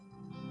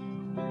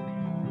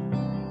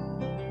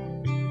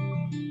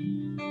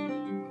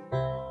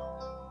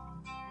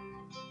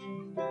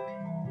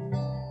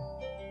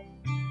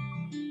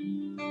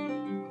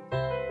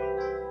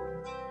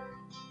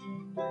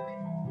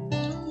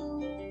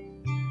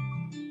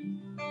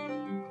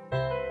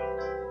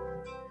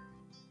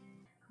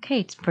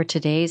Okay, for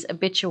today's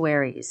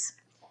obituaries,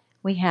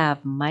 we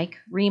have Mike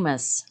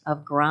Remus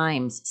of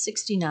Grimes,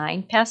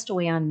 69, passed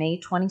away on May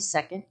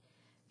 22nd.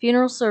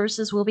 Funeral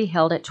services will be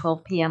held at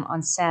 12 p.m.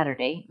 on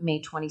Saturday,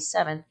 May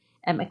 27th,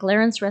 at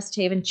McLaren's Rest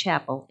Haven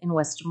Chapel in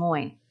West Des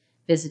Moines.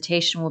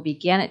 Visitation will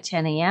begin at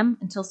 10 a.m.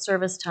 until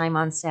service time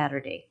on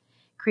Saturday.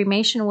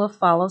 Cremation will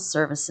follow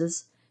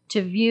services.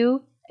 To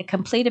view a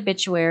complete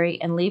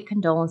obituary and leave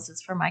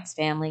condolences for Mike's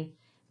family,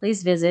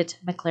 please visit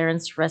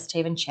McLaren's Rest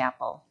Haven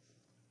Chapel.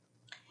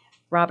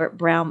 Robert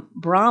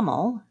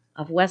Brommel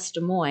of West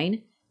Des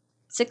Moines,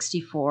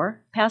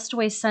 64, passed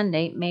away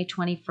Sunday, May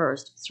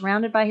 21st,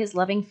 surrounded by his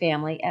loving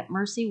family at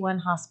Mercy One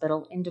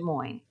Hospital in Des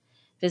Moines.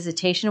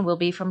 Visitation will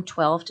be from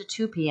 12 to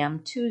 2 p.m.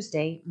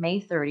 Tuesday,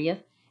 May 30th,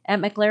 at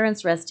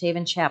McLaren's Rest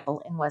Haven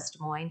Chapel in West Des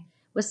Moines,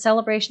 with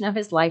celebration of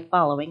his life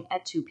following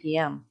at 2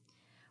 p.m.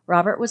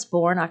 Robert was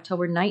born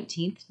October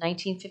 19,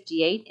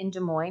 1958, in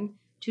Des Moines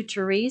to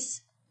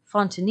Therese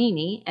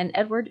Fontanini and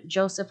Edward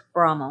Joseph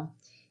Brommel.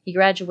 He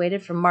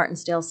graduated from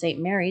Martinsdale St.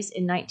 Mary's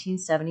in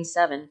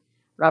 1977.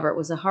 Robert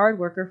was a hard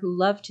worker who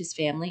loved his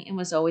family and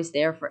was always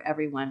there for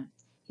everyone.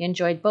 He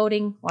enjoyed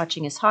boating,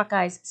 watching his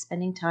Hawkeyes,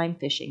 spending time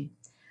fishing.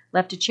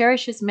 Left to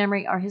cherish his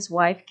memory are his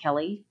wife,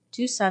 Kelly,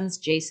 two sons,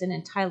 Jason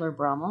and Tyler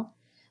Brommel,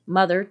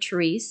 mother,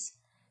 Therese,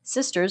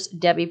 sisters,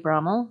 Debbie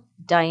Brommel,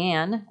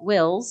 Diane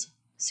Wills,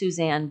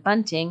 Suzanne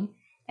Bunting,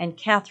 and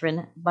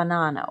Catherine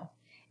Bonanno,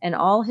 and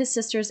all his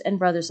sisters and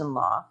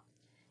brothers-in-law,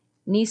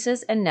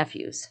 nieces and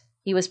nephews.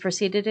 He was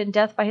preceded in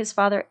death by his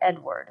father,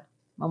 Edward.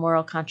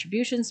 Memorial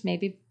contributions may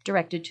be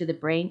directed to the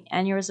Brain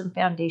Aneurysm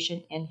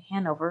Foundation in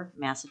Hanover,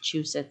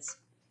 Massachusetts.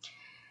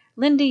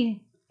 Linda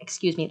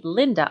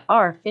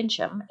R.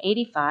 Fincham,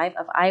 85,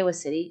 of Iowa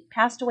City,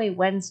 passed away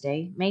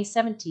Wednesday, May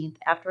 17th,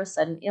 after a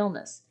sudden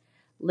illness.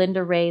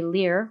 Linda Ray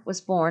Lear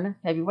was born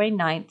February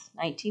 9th,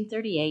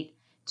 1938,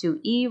 to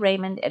E.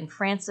 Raymond and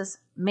Frances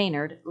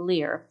Maynard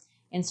Lear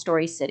in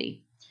Story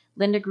City.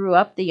 Linda grew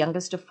up the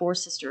youngest of four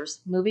sisters,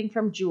 moving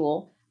from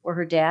Jewell, where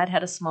her dad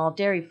had a small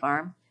dairy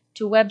farm,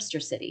 to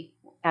Webster City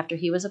after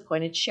he was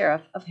appointed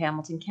sheriff of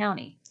Hamilton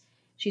County.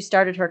 She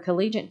started her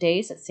collegiate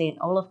days at St.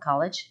 Olaf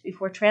College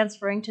before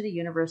transferring to the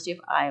University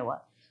of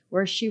Iowa,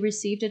 where she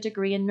received a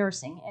degree in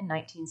nursing in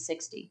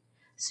 1960.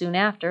 Soon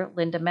after,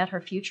 Linda met her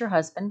future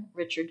husband,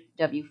 Richard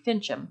W.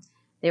 Fincham.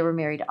 They were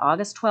married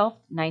August 12,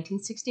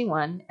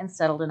 1961, and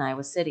settled in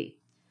Iowa City.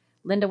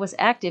 Linda was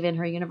active in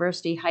her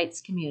University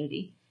Heights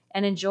community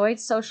and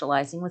enjoyed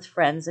socializing with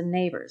friends and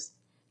neighbors,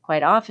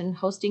 quite often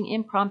hosting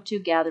impromptu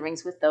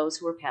gatherings with those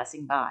who were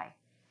passing by.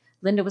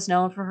 Linda was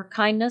known for her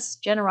kindness,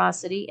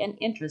 generosity, and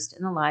interest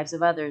in the lives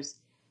of others.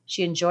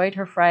 She enjoyed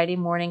her Friday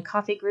morning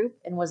coffee group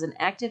and was an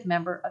active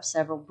member of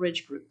several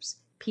bridge groups,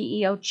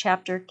 PEO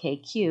Chapter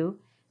KQ,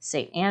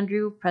 St.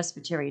 Andrew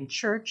Presbyterian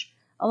Church,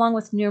 along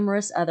with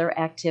numerous other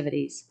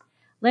activities.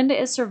 Linda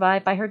is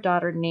survived by her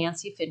daughter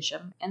Nancy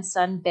Fincham and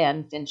son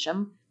Ben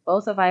Fincham,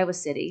 both of Iowa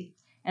City,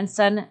 and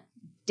son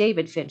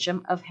David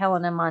Fincham of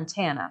Helena,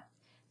 Montana.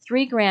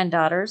 Three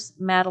granddaughters,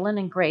 Madeline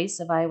and Grace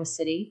of Iowa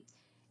City,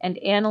 and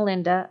Anna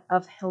Linda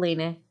of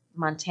Helena,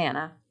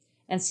 Montana,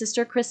 and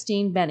sister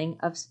Christine Benning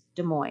of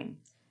Des Moines.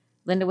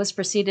 Linda was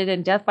preceded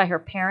in death by her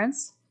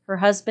parents, her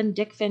husband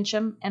Dick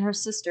Fincham, and her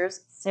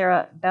sisters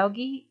Sarah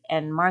Belge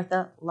and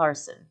Martha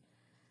Larson.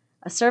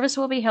 A service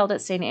will be held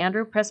at St.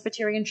 Andrew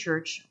Presbyterian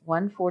Church,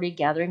 140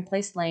 Gathering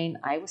Place Lane,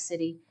 Iowa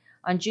City,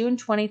 on June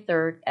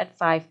 23rd at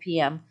 5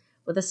 p.m.,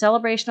 with a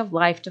celebration of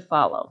life to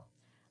follow.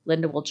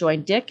 Linda will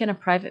join Dick in a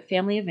private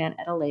family event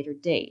at a later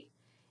date.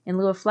 In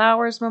lieu of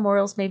flowers,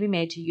 memorials may be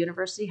made to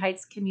University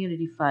Heights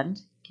Community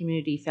Fund,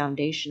 Community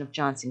Foundation of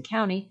Johnson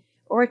County,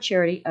 or a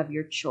charity of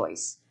your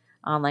choice.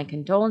 Online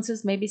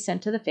condolences may be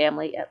sent to the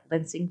family at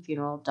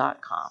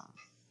lansingfuneral.com.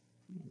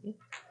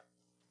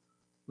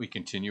 We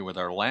continue with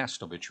our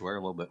last obituary, a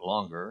little bit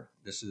longer.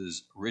 This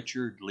is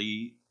Richard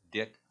Lee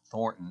Dick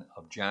Thornton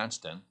of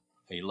Johnston,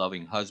 a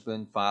loving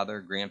husband,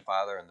 father,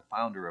 grandfather, and the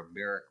founder of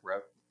Barrick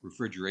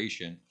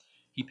Refrigeration.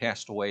 He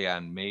passed away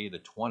on May the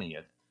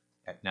 20th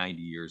at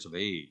 90 years of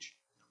age.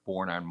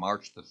 Born on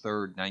March the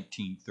 3rd,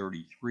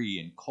 1933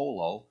 in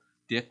Colo,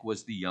 Dick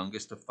was the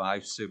youngest of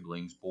five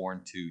siblings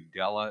born to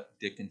Della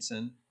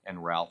Dickinson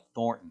and Ralph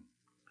Thornton.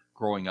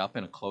 Growing up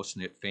in a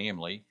close-knit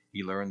family,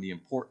 he learned the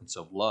importance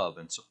of love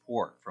and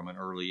support from an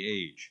early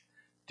age.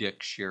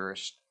 Dick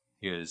cherished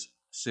his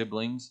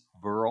siblings,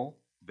 Burl,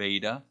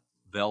 Veda,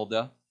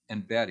 Velda,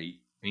 and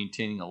Betty,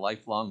 maintaining a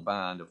lifelong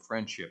bond of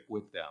friendship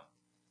with them.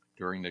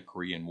 During the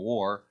Korean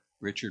War,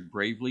 Richard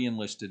bravely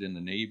enlisted in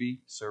the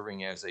Navy,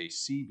 serving as a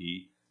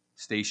Seabee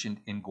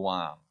stationed in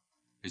Guam.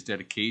 His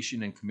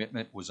dedication and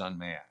commitment was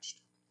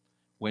unmatched.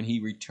 When he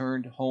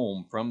returned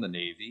home from the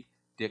Navy,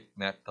 Dick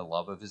met the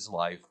love of his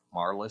life,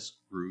 Marlis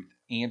Ruth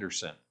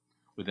Anderson.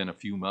 Within a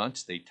few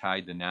months, they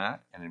tied the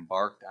knot and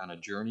embarked on a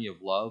journey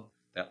of love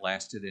that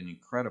lasted an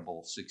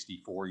incredible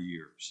 64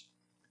 years.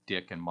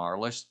 Dick and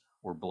Marlis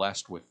were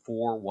blessed with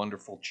four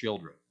wonderful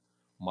children: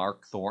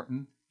 Mark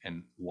Thornton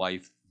and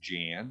wife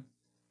Jan,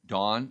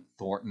 Dawn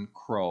Thornton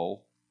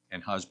Crow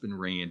and husband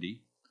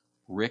Randy,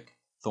 Rick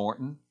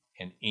Thornton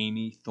and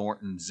Amy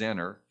Thornton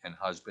Zenner and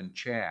husband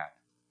Chad.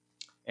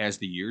 As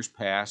the years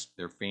passed,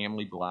 their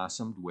family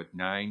blossomed with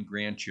 9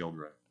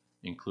 grandchildren,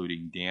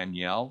 including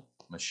Danielle,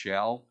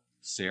 Michelle,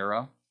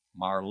 Sarah,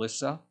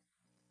 Marlissa,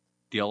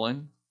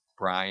 Dylan,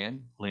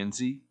 Brian,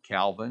 Lindsay,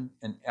 Calvin,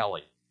 and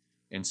Ellie,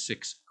 and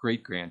 6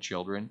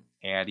 great-grandchildren,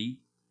 Addie,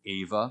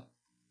 Ava,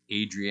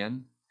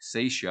 Adrian,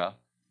 Sasha,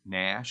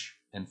 Nash,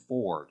 and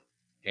Ford,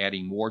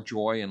 adding more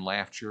joy and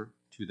laughter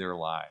to their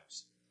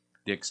lives.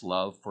 Dick's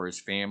love for his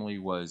family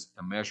was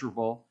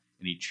immeasurable,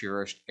 and he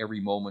cherished every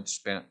moment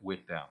spent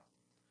with them.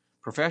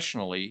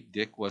 Professionally,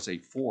 Dick was a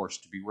force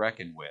to be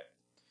reckoned with.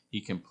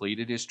 He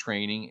completed his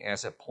training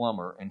as a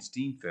plumber and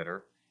steam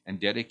fitter and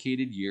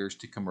dedicated years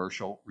to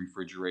commercial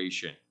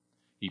refrigeration.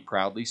 He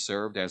proudly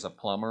served as a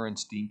plumber and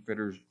steam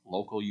fitters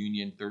local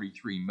Union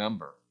 33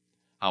 member.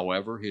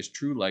 However, his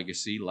true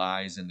legacy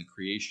lies in the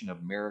creation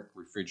of Merrick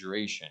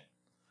Refrigeration.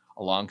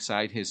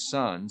 Alongside his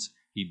sons,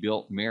 he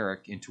built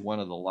Merrick into one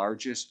of the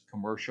largest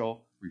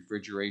commercial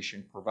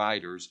refrigeration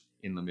providers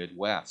in the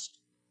Midwest.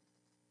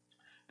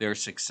 Their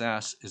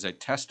success is a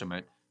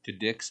testament to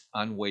Dick's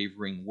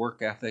unwavering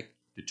work ethic,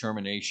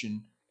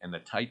 determination, and the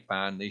tight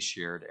bond they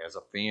shared as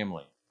a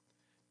family.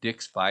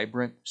 Dick's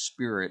vibrant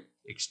spirit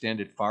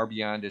extended far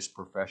beyond his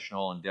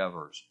professional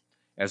endeavors.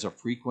 As a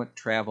frequent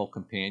travel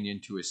companion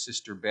to his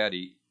sister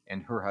Betty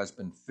and her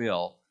husband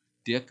Phil,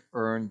 Dick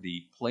earned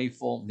the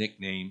playful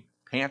nickname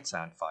Pants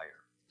on Fire.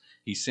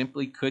 He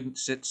simply couldn't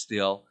sit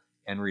still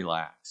and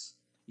relax.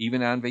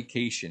 Even on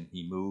vacation,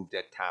 he moved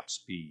at top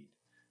speed.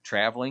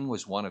 Traveling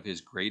was one of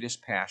his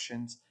greatest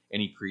passions,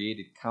 and he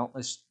created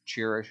countless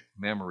cherished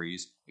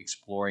memories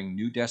exploring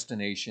new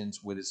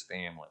destinations with his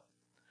family.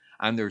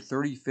 On their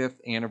 35th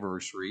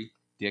anniversary,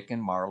 Dick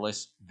and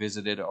Marlis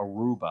visited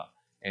Aruba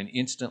and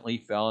instantly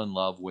fell in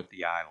love with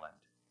the island.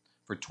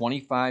 For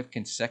 25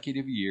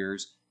 consecutive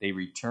years, they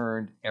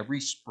returned every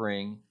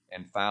spring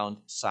and found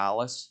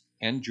solace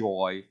and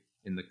joy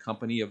in the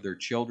company of their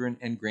children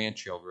and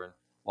grandchildren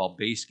while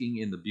basking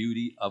in the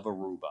beauty of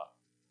Aruba.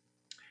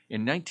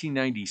 In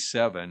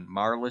 1997,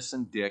 Marlis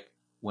and Dick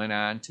went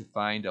on to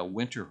find a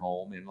winter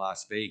home in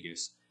Las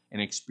Vegas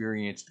and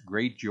experienced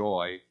great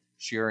joy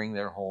sharing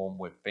their home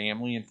with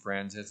family and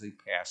friends as they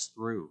passed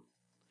through.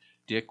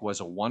 Dick was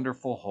a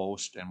wonderful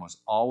host and was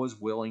always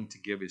willing to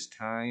give his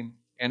time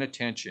and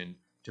attention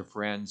to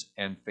friends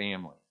and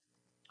family.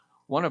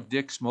 One of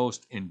Dick's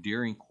most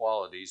endearing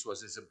qualities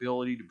was his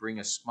ability to bring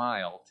a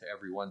smile to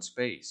everyone's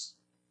face.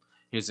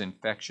 His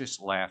infectious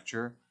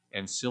laughter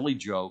and silly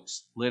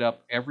jokes lit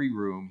up every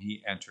room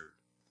he entered.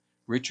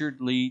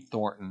 Richard Lee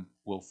Thornton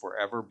will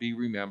forever be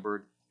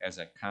remembered as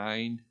a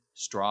kind,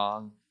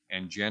 strong,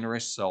 and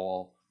generous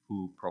soul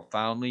who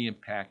profoundly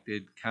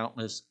impacted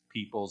countless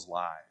people's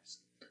lives.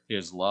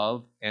 His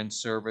love and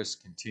service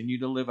continue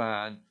to live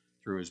on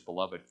through his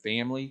beloved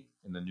family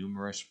and the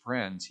numerous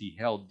friends he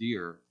held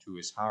dear to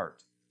his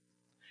heart.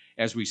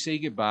 As we say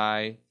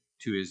goodbye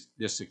to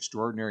this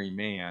extraordinary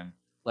man,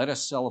 let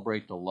us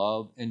celebrate the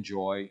love and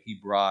joy he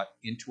brought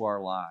into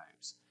our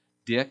lives.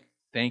 Dick,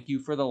 thank you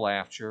for the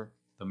laughter,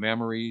 the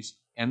memories,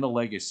 and the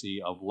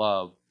legacy of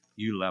love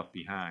you left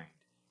behind.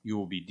 You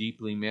will be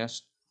deeply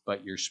missed,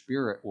 but your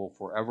spirit will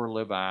forever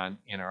live on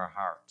in our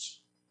hearts.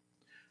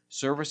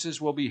 Services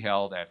will be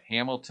held at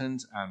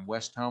Hamilton's on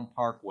Westtown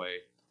Parkway,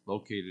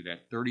 located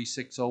at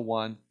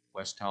 3601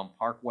 Westtown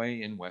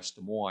Parkway in West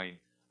Des Moines,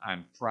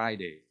 on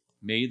Friday,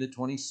 May the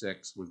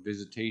 26th, with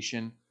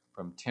visitation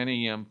from 10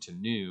 a.m. to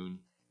noon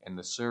and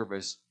the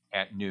service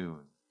at noon.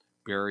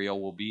 Burial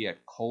will be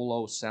at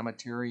Colo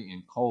Cemetery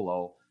in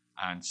Colo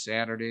on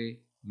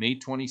Saturday, May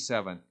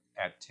 27th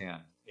at 10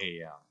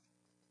 a.m.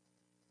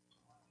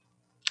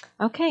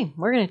 Okay,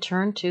 we're going to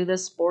turn to the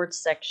sports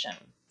section.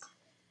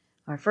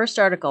 Our first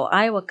article,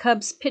 Iowa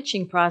Cubs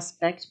pitching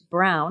prospect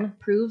Brown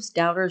proves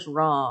doubters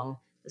wrong.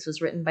 This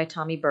was written by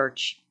Tommy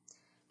Birch.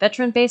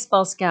 Veteran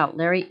baseball scout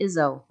Larry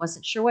Izzo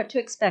wasn't sure what to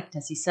expect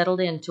as he settled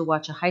in to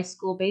watch a high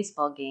school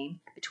baseball game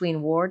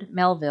between Ward,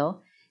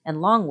 Melville, and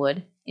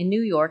Longwood in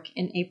New York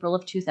in April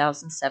of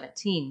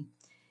 2017.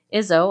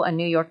 Izzo, a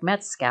New York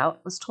Mets scout,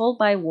 was told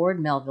by Ward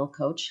Melville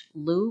coach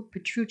Lou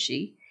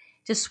Petrucci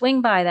to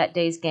swing by that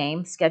day's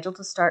game, scheduled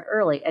to start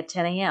early at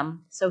 10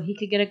 a.m., so he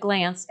could get a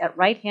glance at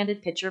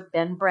right-handed pitcher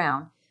Ben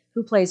Brown,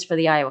 who plays for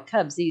the Iowa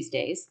Cubs these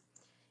days.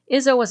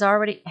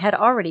 Izzo had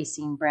already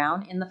seen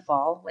Brown in the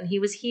fall when he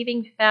was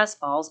heaving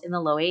fastballs in the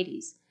low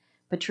 80s.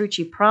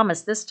 Petrucci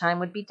promised this time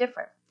would be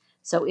different,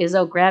 so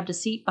Izzo grabbed a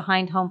seat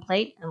behind home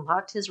plate and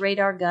locked his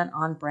radar gun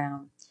on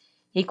Brown.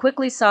 He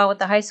quickly saw what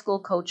the high school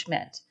coach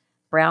meant.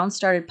 Brown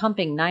started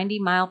pumping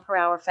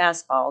 90-mile-per-hour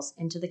fastballs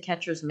into the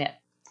catcher's mitt.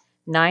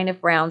 9 of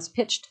Brown's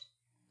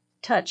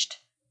touched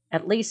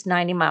at least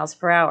 90 miles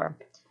per hour.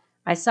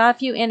 I saw a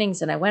few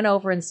innings and I went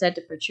over and said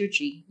to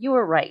Petrucci, "You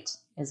were right,"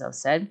 Izzo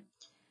said.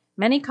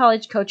 Many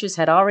college coaches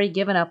had already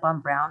given up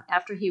on Brown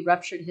after he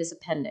ruptured his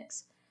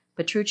appendix.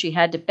 Petrucci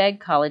had to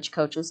beg college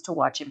coaches to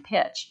watch him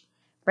pitch.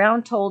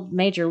 Brown told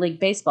Major League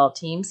Baseball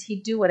teams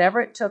he'd do whatever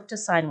it took to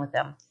sign with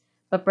them,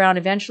 but Brown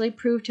eventually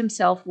proved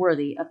himself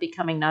worthy of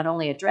becoming not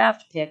only a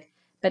draft pick,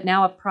 but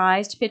now a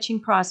prized pitching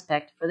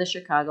prospect for the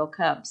Chicago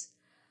Cubs.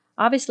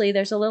 Obviously,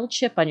 there's a little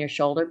chip on your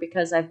shoulder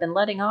because I've been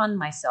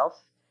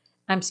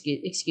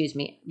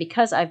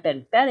because I've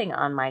been betting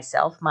on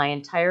myself my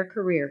entire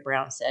career,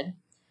 Brown said.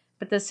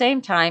 But at the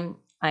same time,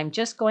 I'm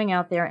just going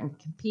out there and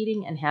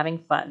competing and having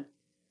fun.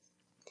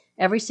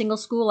 Every single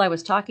school I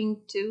was talking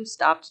to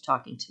stopped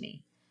talking to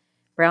me.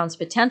 Brown's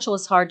potential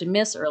was hard to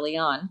miss early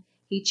on.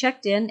 He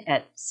checked in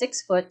at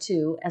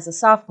 6'2" as a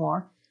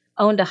sophomore,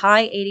 owned a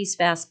high 80s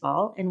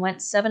fastball, and went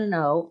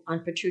 7-0 on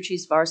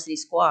Petrucci's varsity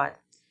squad.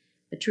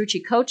 Petrucci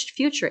coached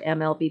future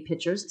MLB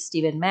pitchers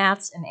Steven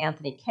Matz and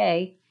Anthony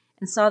Kay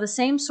and saw the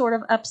same sort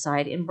of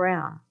upside in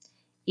Brown.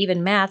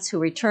 Even Matz, who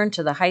returned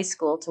to the high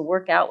school to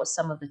work out with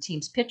some of the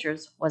team's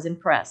pitchers, was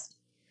impressed.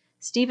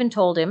 Steven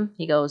told him,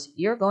 he goes,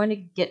 "You're going to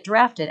get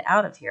drafted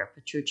out of here,"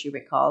 Petrucci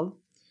recalled.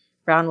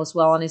 Brown was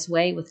well on his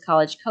way with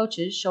college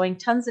coaches showing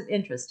tons of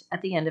interest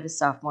at the end of his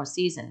sophomore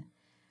season.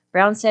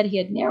 Brown said he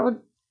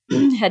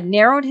had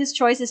narrowed his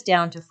choices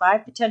down to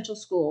 5 potential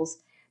schools,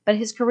 but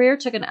his career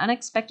took an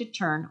unexpected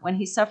turn when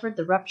he suffered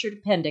the ruptured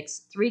appendix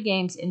 3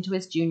 games into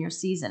his junior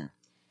season.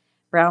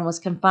 Brown was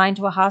confined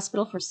to a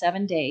hospital for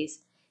 7 days.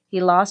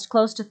 He lost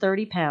close to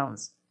 30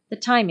 pounds. The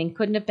timing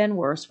couldn't have been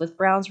worse with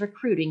Brown's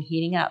recruiting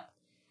heating up.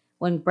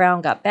 When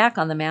Brown got back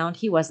on the mound,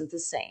 he wasn't the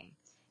same.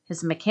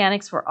 His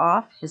mechanics were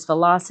off, his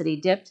velocity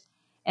dipped,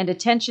 and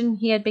attention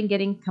he had been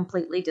getting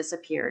completely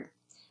disappeared.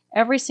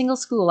 Every single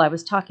school I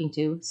was talking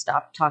to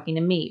stopped talking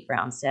to me,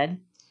 Brown said.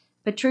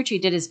 Petrucci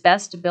did his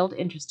best to build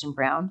interest in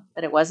Brown,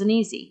 but it wasn't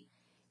easy.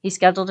 He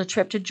scheduled a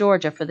trip to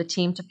Georgia for the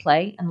team to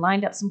play and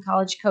lined up some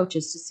college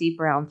coaches to see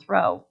Brown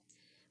throw.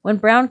 When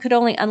Brown could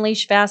only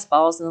unleash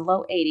fastballs in the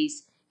low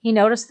 80s, he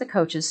noticed the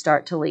coaches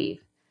start to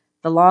leave.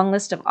 The long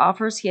list of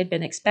offers he had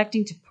been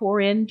expecting to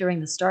pour in during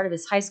the start of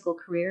his high school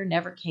career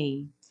never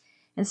came.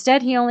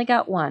 Instead, he only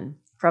got one,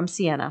 from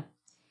Siena.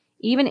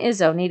 Even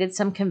Izzo needed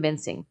some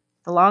convincing.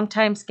 The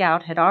longtime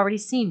scout had already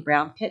seen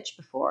Brown pitch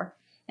before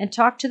and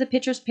talked to the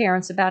pitcher's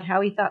parents about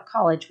how he thought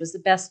college was the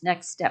best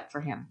next step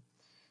for him.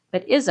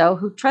 But Izzo,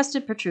 who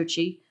trusted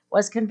Petrucci,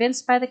 was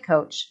convinced by the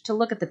coach to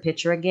look at the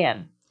pitcher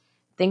again.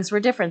 Things were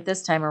different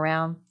this time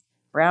around.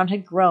 Brown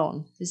had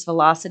grown. His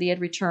velocity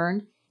had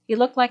returned. He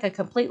looked like a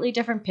completely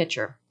different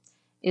pitcher.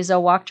 Izzo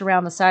walked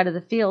around the side of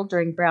the field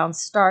during Brown's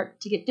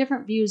start to get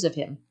different views of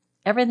him.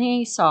 Everything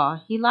he saw,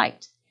 he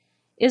liked.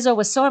 Izzo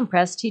was so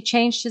impressed he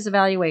changed his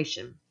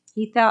evaluation.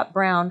 He thought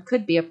Brown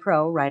could be a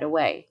pro right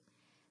away.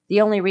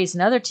 The only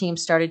reason other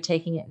teams started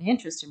taking an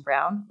interest in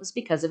Brown was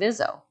because of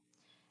Izzo.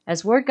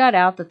 As word got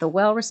out that the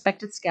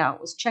well-respected scout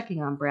was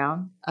checking on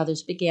Brown,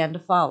 others began to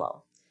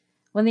follow.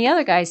 When the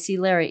other guys see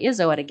Larry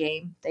Izzo at a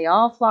game, they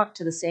all flock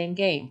to the same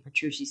game,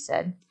 Petrucci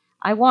said.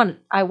 I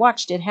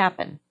watched it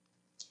happen.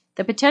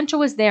 The potential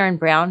was there in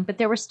Brown, but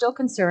there were still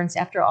concerns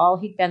after all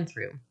he'd been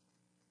through.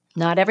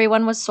 Not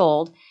everyone was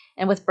sold,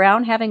 and with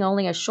Brown having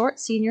only a short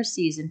senior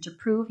season to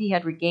prove he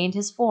had regained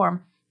his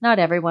form, not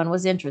everyone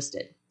was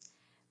interested.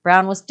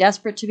 Brown was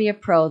desperate to be a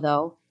pro,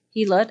 though.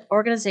 He let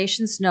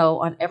organizations know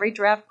on every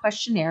draft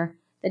questionnaire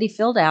that he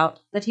filled out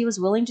that he was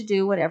willing to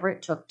do whatever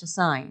it took to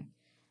sign.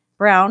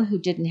 Brown, who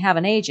didn't have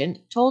an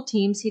agent, told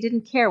teams he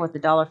didn't care what the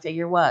dollar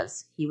figure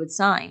was. He would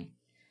sign.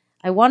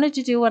 "I wanted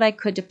to do what I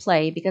could to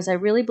play because I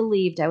really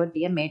believed I would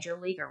be a major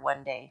leaguer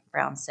one day,"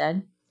 Brown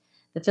said.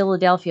 The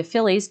Philadelphia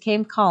Phillies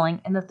came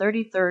calling in the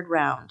 33rd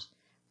round.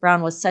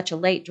 Brown was such a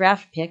late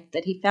draft pick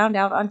that he found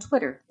out on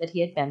Twitter that he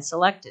had been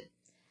selected.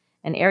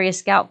 An area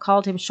scout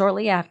called him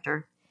shortly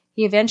after.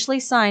 He eventually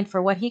signed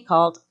for what he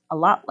called a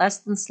lot less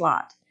than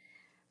slot.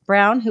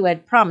 Brown, who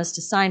had promised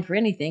to sign for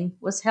anything,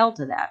 was held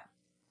to that.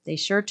 "They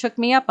sure took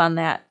me up on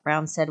that,"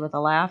 Brown said with a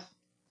laugh.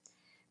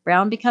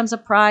 Brown becomes a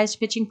prized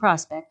pitching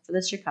prospect for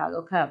the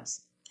Chicago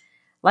Cubs.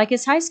 Like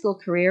his high school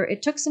career,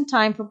 it took some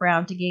time for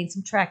Brown to gain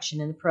some traction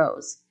in the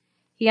pros.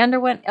 He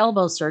underwent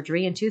elbow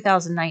surgery in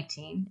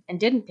 2019 and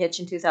didn't pitch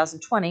in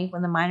 2020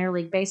 when the minor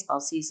league baseball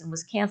season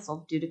was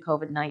canceled due to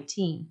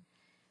COVID-19.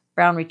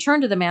 Brown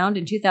returned to the mound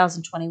in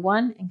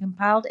 2021 and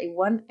compiled a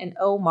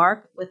 1-0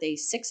 mark with a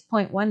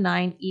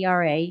 6.19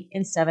 ERA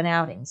in 7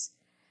 outings.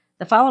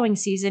 The following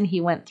season, he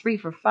went 3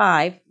 for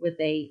 5 with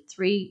a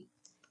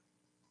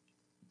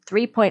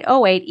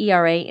 3.08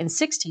 ERA in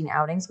 16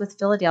 outings with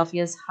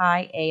Philadelphia's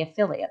High A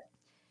affiliate.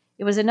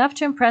 It was enough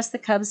to impress the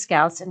Cubs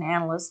scouts and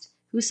analysts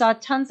who saw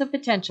tons of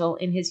potential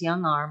in his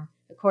young arm,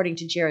 according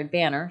to Jared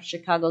Banner,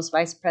 Chicago's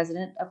vice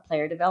president of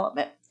player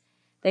development.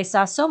 They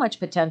saw so much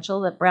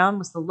potential that Brown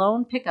was the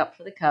lone pickup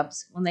for the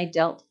Cubs when they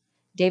dealt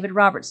David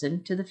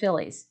Robertson to the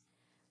Phillies.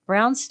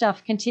 Brown's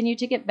stuff continued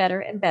to get better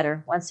and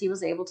better once he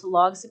was able to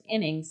log some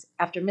innings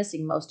after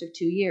missing most of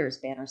 2 years,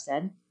 Banner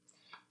said.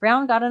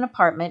 Brown got an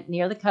apartment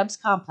near the Cubs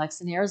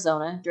complex in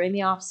Arizona during the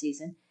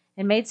offseason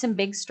and made some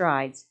big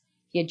strides.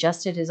 He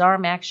adjusted his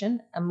arm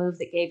action, a move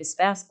that gave his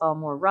fastball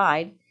more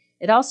ride.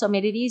 It also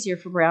made it easier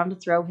for Brown to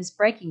throw his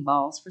breaking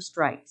balls for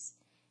strikes.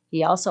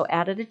 He also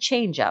added a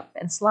changeup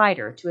and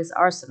slider to his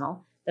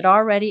arsenal that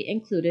already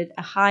included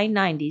a high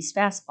 90s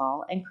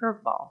fastball and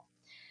curveball.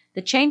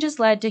 The changes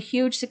led to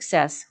huge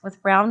success,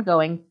 with Brown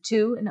going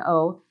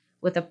 2-0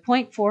 with a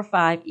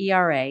 .45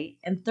 ERA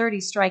and 30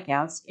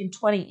 strikeouts in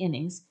 20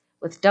 innings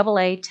with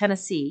Double-A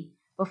Tennessee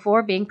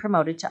before being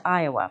promoted to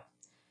Iowa.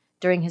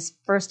 During his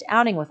first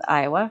outing with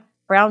Iowa,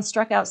 Brown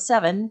struck out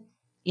 7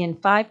 in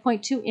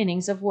 5.2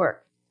 innings of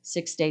work.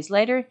 6 days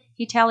later,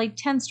 he tallied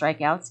 10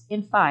 strikeouts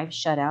in 5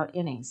 shutout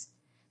innings.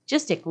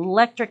 Just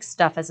electric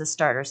stuff as a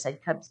starter,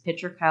 said Cubs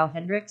pitcher Kyle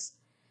Hendricks.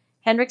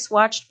 Hendricks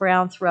watched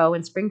Brown throw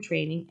in spring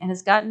training and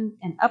has gotten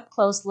an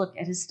up-close look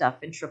at his stuff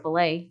in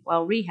Triple-A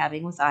while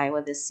rehabbing with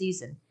Iowa this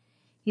season.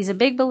 He's a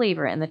big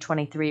believer in the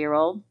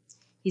 23-year-old.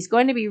 He's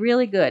going to be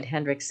really good,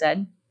 Hendricks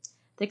said.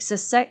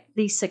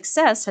 The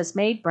success has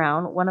made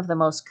Brown one of the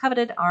most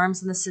coveted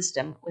arms in the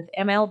system, with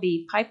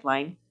MLB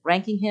Pipeline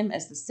ranking him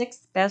as the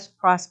 6th best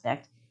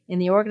prospect in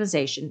the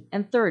organization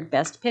and 3rd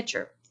best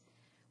pitcher.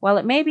 While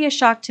it may be a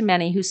shock to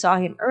many who saw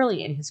him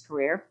early in his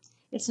career,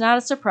 it's not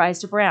a surprise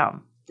to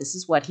Brown. This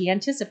is what he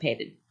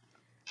anticipated.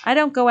 I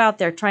don't go out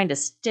there trying to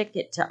stick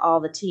it to all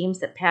the teams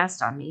that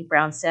passed on me,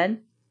 Brown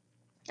said.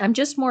 I'm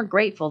just more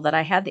grateful that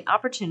I had the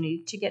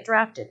opportunity to get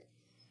drafted.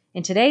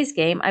 In today's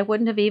game, I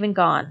wouldn't have even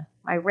gone.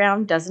 My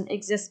round doesn't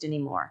exist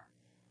anymore.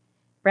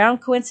 Brown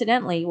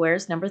coincidentally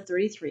wears number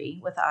 33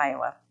 with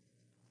Iowa.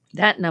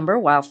 That number,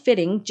 while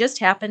fitting, just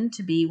happened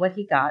to be what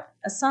he got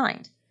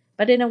assigned.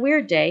 But in a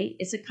weird day,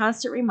 it's a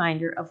constant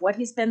reminder of what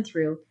he's been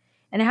through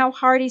and how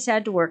hard he's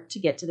had to work to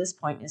get to this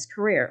point in his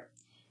career.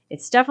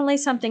 It's definitely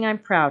something I'm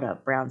proud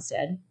of, Brown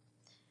said.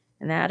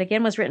 And that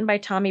again was written by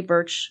Tommy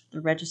Birch,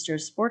 the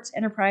Register's sports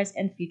enterprise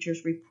and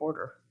features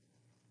reporter.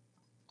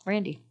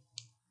 Randy.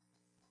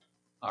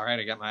 All right,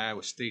 I got my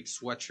Iowa State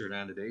sweatshirt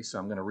on today, so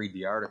I'm going to read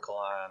the article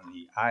on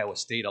the Iowa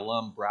State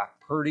alum Brock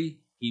Purdy.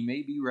 He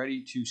may be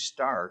ready to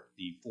start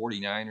the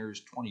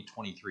 49ers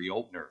 2023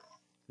 opener.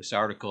 This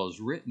article is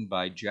written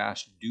by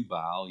Josh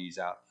Dubow. He's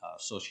an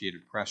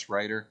Associated Press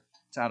writer.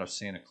 It's out of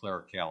Santa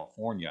Clara,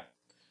 California.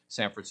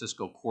 San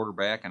Francisco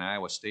quarterback and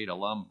Iowa State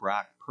alum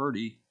Brock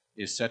Purdy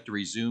is set to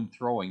resume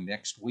throwing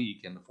next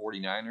week, and the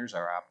 49ers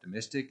are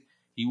optimistic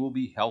he will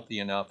be healthy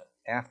enough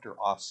after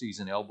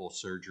off-season elbow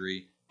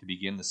surgery to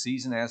begin the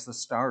season as the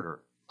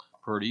starter.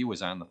 Purdy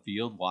was on the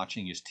field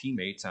watching his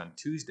teammates on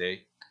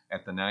Tuesday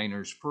at the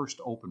Niners' first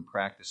open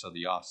practice of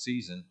the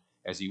offseason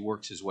as he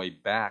works his way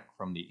back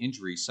from the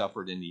injury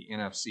suffered in the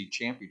NFC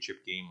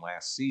Championship game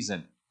last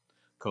season.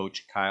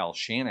 Coach Kyle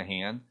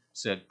Shanahan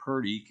said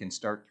Purdy can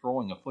start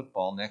throwing a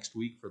football next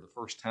week for the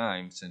first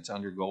time since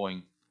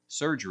undergoing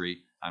surgery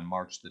on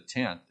March the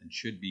 10th and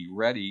should be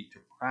ready to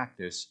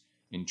practice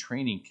in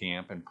training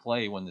camp and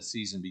play when the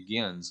season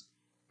begins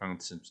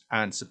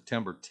on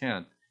September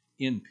 10th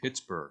in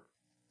Pittsburgh.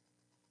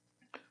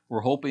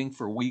 We're hoping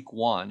for week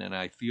 1, and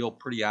I feel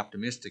pretty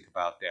optimistic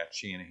about that,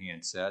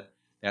 Shanahan said.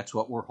 That's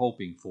what we're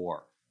hoping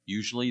for.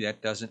 Usually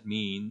that doesn't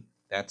mean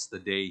that's the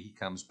day he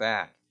comes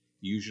back.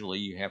 Usually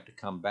you have to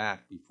come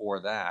back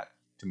before that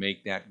to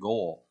make that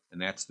goal,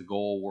 and that's the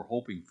goal we're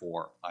hoping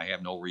for. I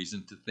have no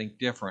reason to think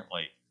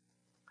differently.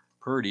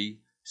 Purdy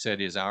said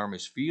his arm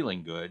is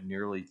feeling good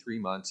nearly 3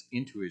 months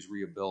into his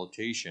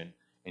rehabilitation,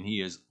 and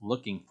he is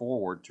looking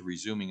forward to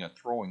resuming a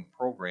throwing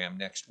program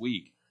next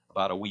week,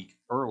 about a week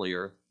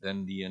earlier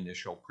than the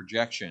initial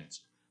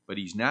projections. But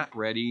he's not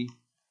ready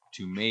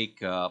to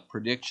make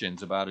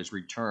predictions about his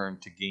return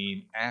to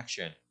game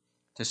action.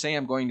 To say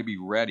I'm going to be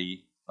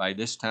ready by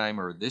this time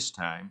or this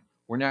time,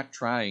 we're not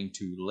trying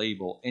to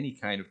label any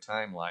kind of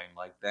timeline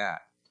like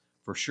that.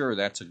 For sure,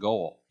 that's a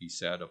goal, he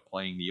said, of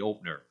playing the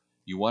opener.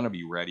 You want to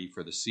be ready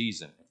for the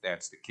season. If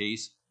that's the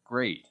case,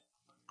 great.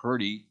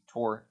 Purdy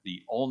tore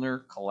the ulnar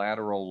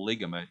collateral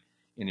ligament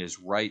in his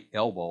right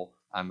elbow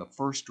on the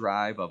first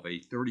drive of a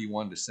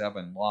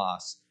 31-7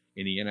 loss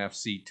in the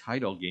NFC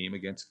title game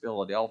against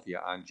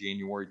Philadelphia on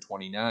January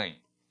 29th.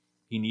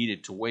 He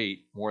needed to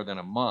wait more than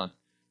a month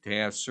to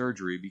have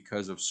surgery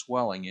because of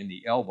swelling in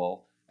the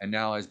elbow and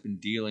now has been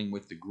dealing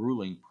with the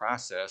grueling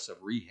process of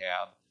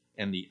rehab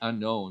and the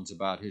unknowns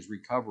about his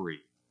recovery.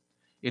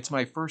 It's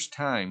my first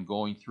time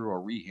going through a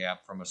rehab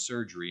from a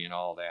surgery and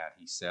all that,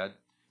 he said.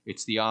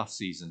 It's the off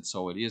season,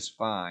 so it is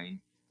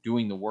fine,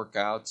 doing the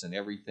workouts and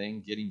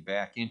everything, getting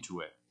back into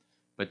it.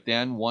 But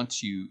then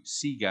once you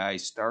see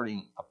guys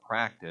starting a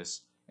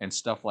practice and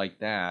stuff like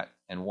that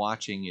and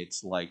watching,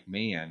 it's like,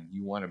 man,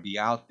 you want to be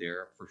out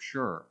there for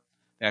sure.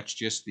 That's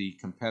just the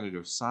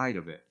competitive side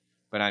of it.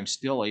 But I'm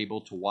still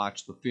able to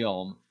watch the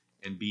film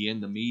and be in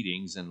the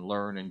meetings and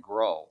learn and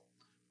grow.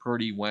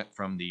 Purdy went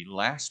from the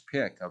last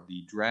pick of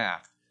the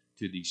draft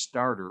to the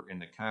starter in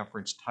the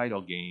conference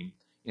title game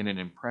in an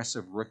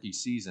impressive rookie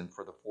season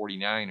for the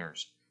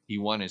 49ers. He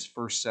won his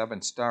first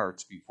 7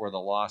 starts before the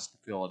loss to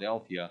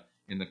Philadelphia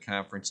in the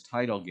conference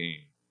title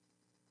game.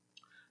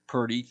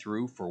 Purdy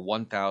threw for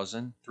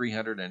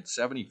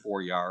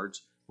 1,374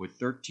 yards with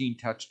 13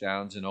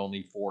 touchdowns and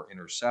only 4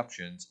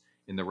 interceptions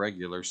in the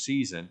regular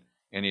season,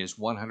 and his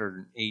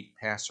 108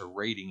 passer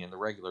rating in the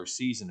regular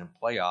season and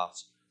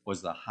playoffs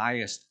was the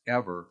highest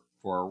ever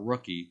for a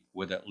rookie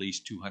with at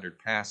least 200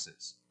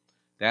 passes.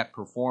 That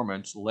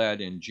performance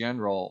led in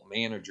general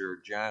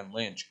manager John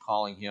Lynch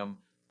calling him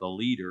the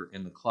leader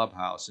in the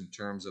clubhouse in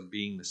terms of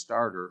being the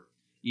starter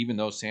even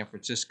though San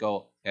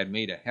Francisco had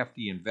made a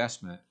hefty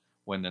investment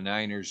when the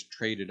Niners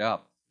traded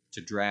up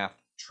to draft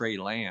Trey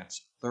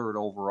Lance third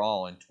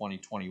overall in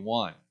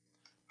 2021.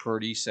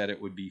 Purdy said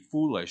it would be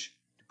foolish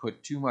to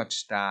put too much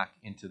stock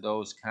into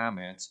those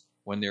comments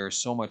when there is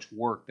so much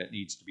work that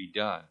needs to be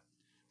done.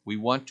 We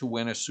want to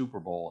win a Super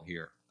Bowl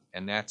here,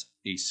 and that's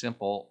as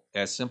simple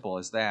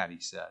as that, he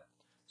said.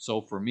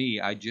 So for me,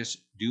 I just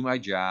do my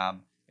job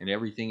and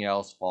everything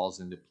else falls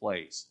into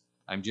place.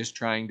 I'm just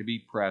trying to be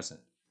present.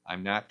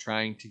 I'm not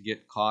trying to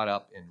get caught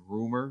up in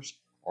rumors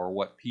or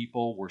what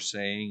people were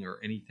saying or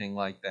anything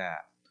like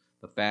that.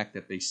 The fact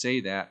that they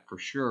say that, for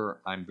sure,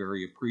 I'm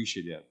very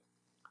appreciative.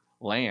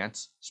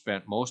 Lance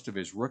spent most of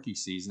his rookie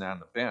season on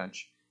the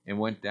bench and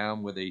went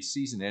down with a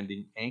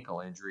season-ending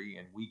ankle injury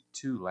in week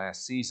 2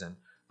 last season,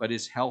 but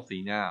is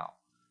healthy now.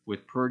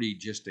 With Purdy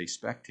just a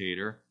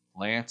spectator,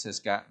 Lance has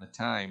gotten the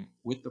time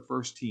with the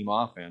first-team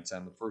offense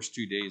on the first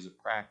 2 days of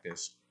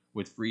practice,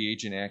 with free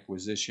agent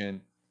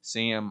acquisition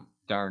Sam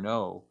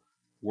Darnold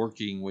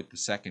working with the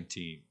second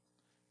team.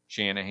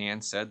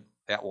 Shanahan said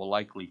that will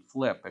likely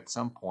flip at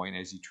some point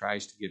as he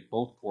tries to get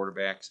both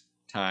quarterbacks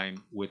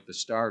time with the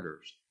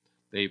starters.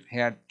 They've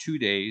had 2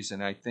 days,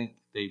 and I think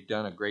they've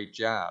done a great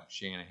job,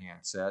 Shanahan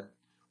said.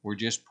 We're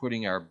just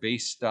putting our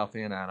base stuff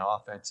in on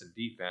offense and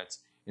defense,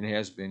 and it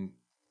has been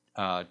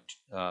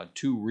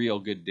 2 real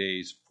good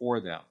days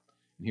for them.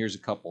 And here's a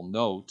couple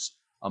notes.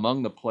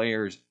 Among the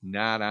players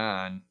not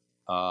on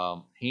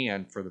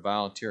hand for the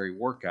voluntary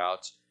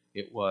workouts,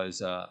 it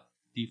was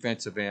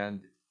defensive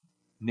end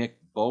Nick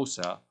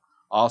Bosa,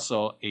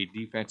 also a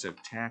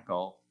defensive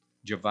tackle,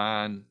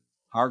 Javon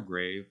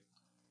Hargrave,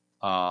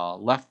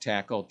 left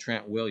tackle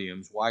Trent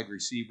Williams, wide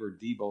receiver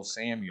Deebo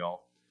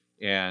Samuel,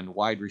 and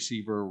wide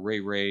receiver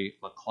Ray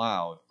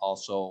McLeod.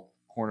 Also,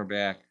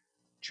 cornerback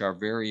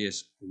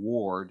Charvarius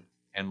Ward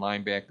and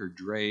linebacker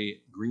Dre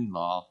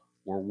Greenlaw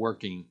were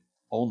working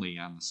only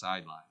on the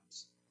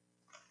sidelines.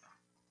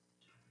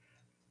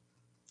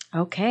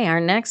 Okay, our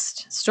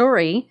next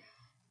story,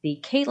 the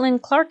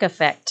Caitlin Clark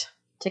effect.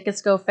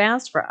 Tickets go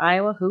fast for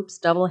Iowa Hoops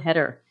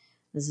doubleheader.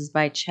 This is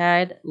by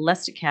Chad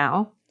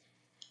Lestokow.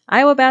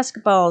 Iowa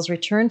basketball's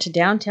return to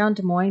downtown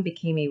Des Moines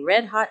became a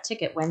red-hot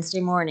ticket Wednesday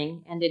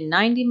morning, and in a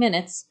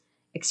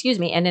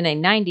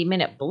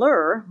 90-minute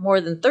blur,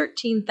 more than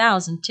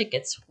 13,000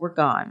 tickets were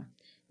gone.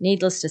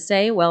 Needless to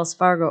say, Wells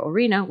Fargo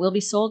Arena will be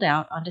sold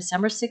out on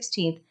December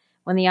 16th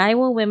when the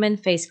Iowa women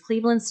face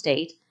Cleveland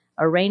State,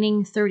 a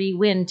reigning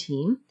 30-win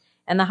team,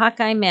 and the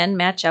Hawkeye men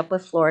match up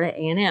with Florida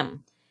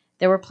A&M.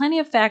 There were plenty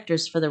of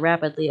factors for the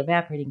rapidly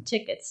evaporating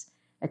tickets.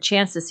 A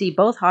chance to see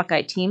both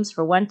Hawkeye teams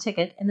for one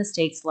ticket in the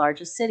state's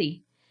largest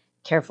city,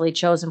 carefully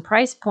chosen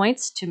price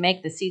points to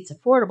make the seats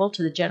affordable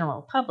to the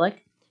general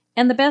public,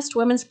 and the best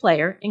women's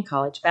player in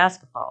college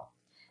basketball.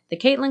 The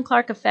Caitlin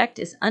Clark effect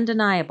is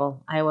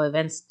undeniable, Iowa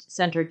Events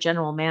Center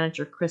General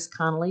Manager Chris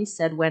Connolly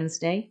said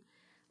Wednesday.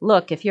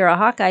 Look, if you're a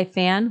Hawkeye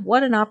fan,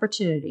 what an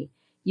opportunity.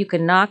 You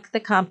can knock the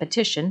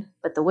competition,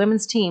 but the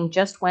women's team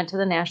just went to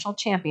the national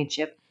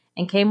championship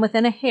and came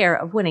within a hair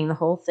of winning the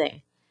whole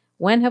thing.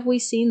 When have we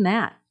seen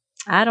that?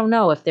 I don't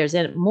know if there's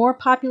a more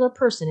popular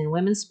person in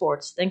women's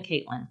sports than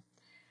Caitlin.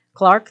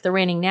 Clark, the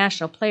reigning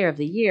National Player of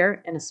the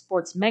Year and a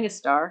sports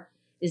megastar,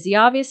 is the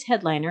obvious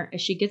headliner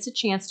as she gets a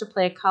chance to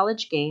play a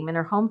college game in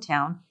her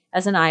hometown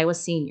as an Iowa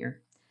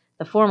senior.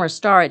 The former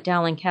star at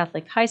Dowling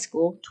Catholic High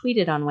School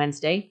tweeted on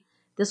Wednesday,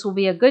 "This will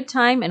be a good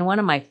time in one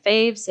of my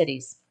fave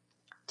cities."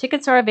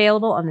 Tickets are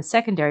available on the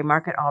secondary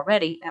market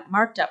already at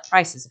marked up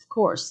prices, of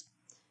course.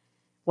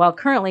 While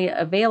currently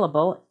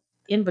available,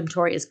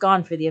 inventory is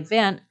gone for the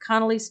event,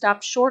 Connolly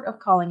stopped short of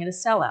calling it a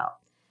sellout.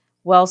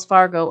 Wells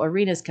Fargo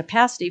Arena's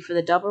capacity for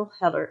the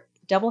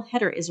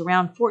doubleheader is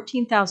around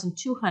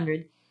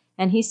 14,200,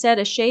 and he said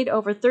a shade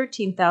over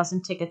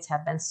 13,000 tickets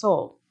have been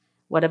sold.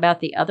 What about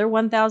the other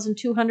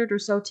 1,200 or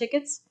so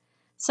tickets?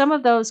 Some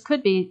of those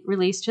could be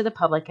released to the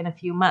public in a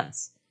few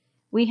months.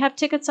 We have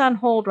tickets on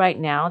hold right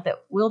now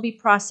that will be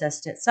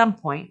processed at some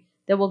point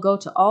that will go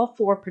to all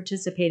 4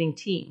 participating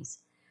teams.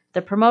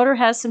 The promoter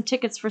has some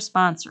tickets for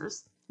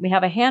sponsors. We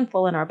have a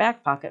handful in our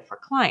back pocket for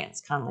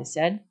clients, Connolly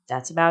said.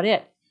 That's about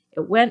it.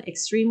 It went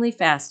extremely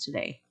fast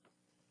today.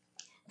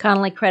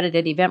 Connolly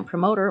credited event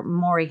promoter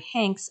Maury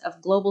Hanks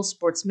of Global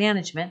Sports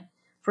Management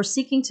for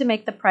seeking to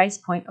make the price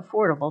point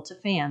affordable to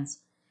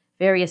fans.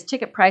 Various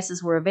ticket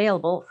prices were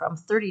available from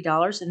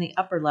 $30 in the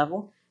upper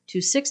level to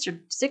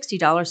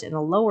 $60 in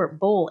the lower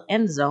bowl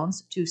end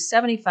zones to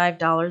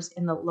 $75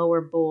 in the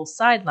lower bowl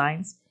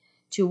sidelines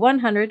to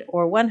 $100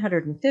 or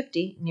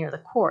 $150 near the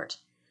court.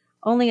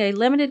 Only a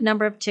limited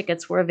number of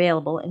tickets were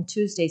available in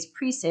Tuesday's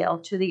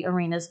presale to the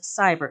arena's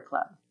Cyber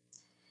Club.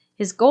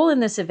 His goal in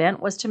this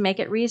event was to make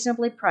it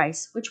reasonably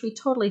priced, which we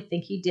totally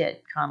think he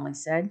did, Connolly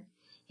said.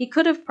 He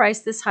could have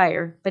priced this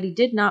higher, but he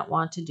did not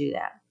want to do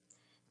that.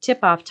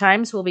 Tip-off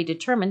times will be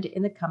determined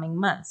in the coming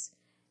months.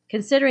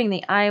 Considering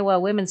the Iowa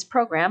women's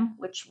program,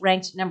 which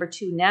ranked number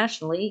 2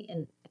 nationally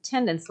in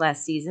attendance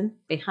last season,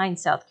 behind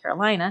South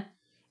Carolina,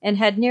 and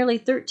had nearly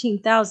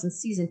 13,000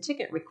 season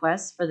ticket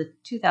requests for the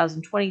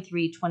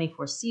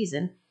 2023-24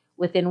 season,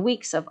 within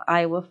weeks of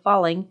Iowa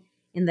falling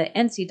in the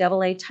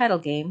NCAA title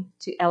game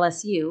to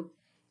LSU,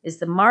 is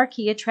the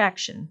marquee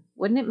attraction.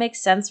 Wouldn't it make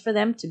sense for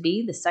them to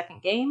be the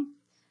second game?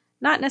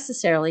 Not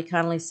necessarily,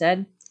 Connolly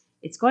said.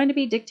 It's going to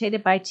be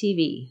dictated by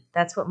TV.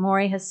 That's what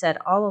Morey has said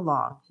all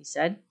along, he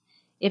said.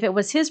 If it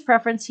was his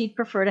preference, he'd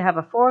prefer to have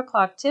a 4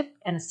 o'clock tip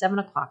and a 7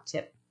 o'clock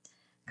tip.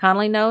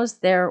 Connolly knows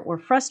there were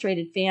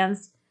frustrated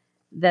fans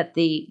that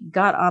they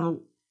got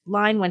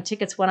online when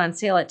tickets went on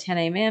sale at 10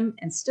 a.m.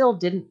 and still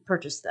didn't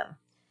purchase them.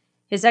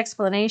 His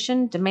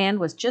explanation, demand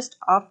was just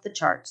off the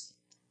charts.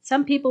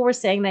 Some people were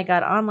saying they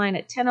got online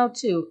at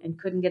 10:02 and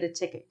couldn't get a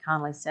ticket,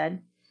 Connolly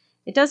said.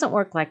 It doesn't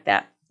work like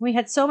that. We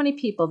had so many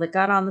people that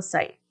got on the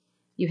site.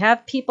 You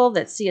have people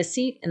that see a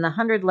seat in the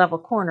 100-level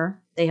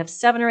corner. They have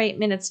 7 or 8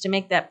 minutes to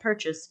make that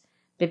purchase,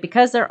 but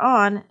because they're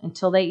on,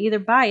 until they either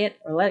buy it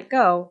or let it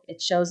go,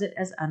 it shows it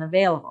as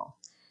unavailable.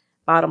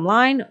 Bottom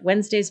line,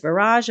 Wednesday's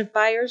barrage of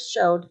buyers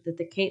showed that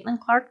the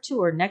Caitlin Clark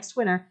Tour next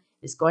winter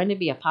is going to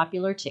be a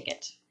popular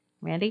ticket.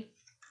 Randy?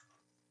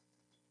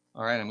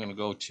 All right, I'm going to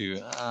go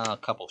to a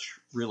couple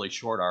really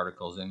short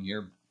articles in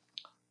here.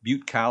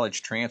 Butte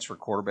College transfer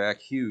quarterback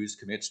Hughes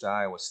commits to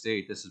Iowa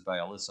State. This is by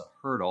Alyssa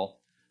Hurdle.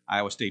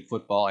 Iowa State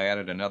football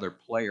added another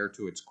player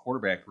to its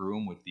quarterback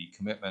room with the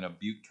commitment of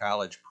Butte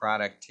College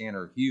product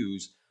Tanner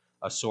Hughes.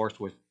 A source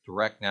with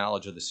direct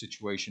knowledge of the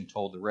situation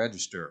told the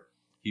Register.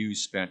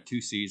 Hughes spent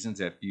 2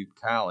 seasons at Butte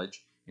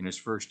College. In his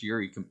first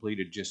year, he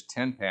completed just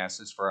 10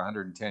 passes for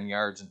 110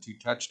 yards and 2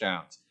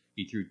 touchdowns.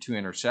 He threw 2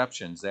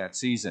 interceptions that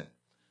season.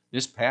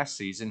 This past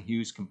season,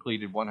 Hughes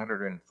completed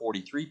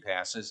 143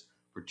 passes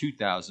for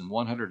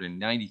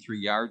 2,193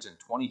 yards and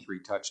 23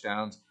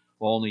 touchdowns,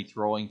 while only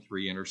throwing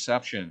 3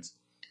 interceptions.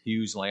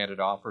 Hughes landed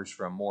offers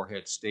from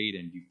Morehead State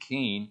and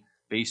Duquesne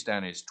based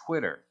on his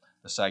Twitter.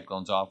 The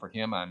Cyclones offered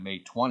him on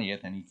May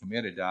 20th, and he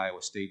committed to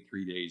Iowa State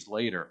 3 days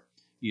later.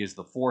 He is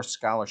the 4th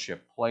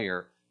scholarship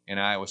player in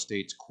Iowa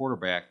State's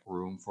quarterback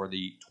room for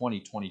the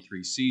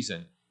 2023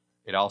 season.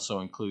 It also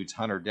includes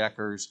Hunter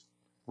Deckers,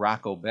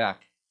 Rocco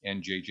Beck,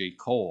 and J.J.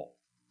 Cole.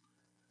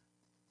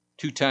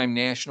 2-time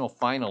national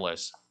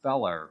finalist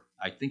Feller,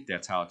 I think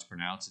that's how it's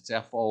pronounced, it's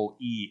Folleller,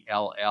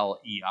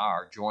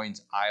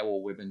 joins Iowa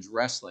Women's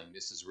Wrestling.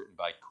 This is written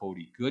by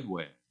Cody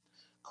Goodwin.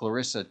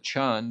 Clarissa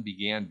Chun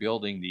began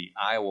building the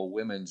Iowa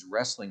Women's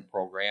Wrestling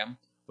program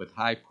with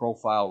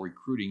high-profile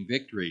recruiting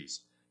victories.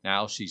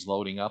 Now she's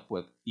loading up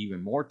with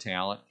even more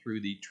talent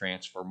through the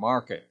transfer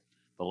market.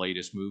 The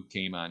latest move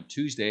came on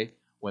Tuesday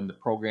when the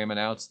program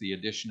announced the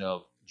addition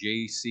of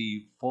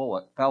J.C.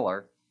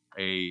 Feller,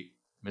 a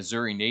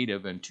Missouri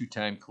native and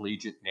 2-time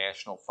collegiate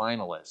national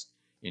finalist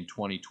in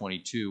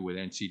 2022 with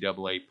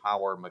NCAA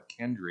Power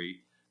McKendree,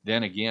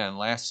 then again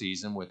last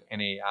season with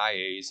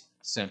NAIA's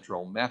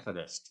Central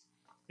Methodist.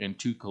 In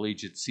 2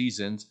 collegiate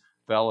seasons,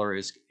 Feller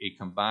is a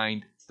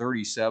combined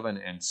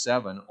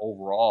 37-7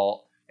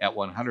 overall at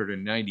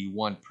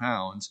 191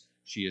 pounds.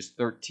 She is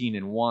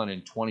 13-1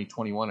 in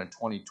 2021 and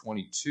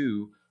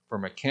 2022 for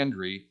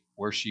McKendree,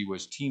 where she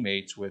was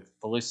teammates with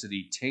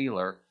Felicity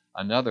Taylor,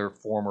 another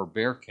former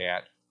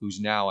Bearcat who's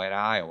now at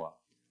Iowa,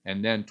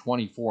 and then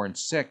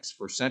 24-6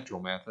 for Central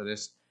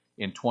Methodist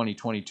in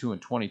 2022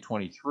 and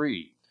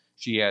 2023.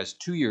 She has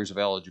 2 years of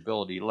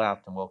eligibility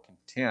left and will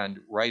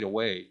contend right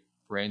away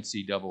for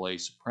NCAA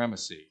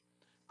supremacy.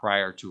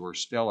 Prior to her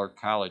stellar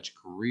college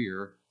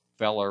career,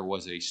 Feller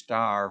was a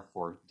star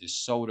for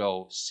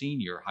DeSoto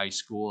Senior High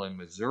School in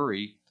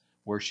Missouri,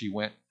 where she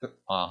went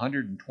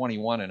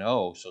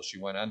 121-0, so she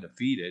went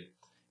undefeated,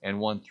 and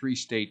won 3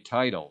 state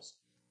titles.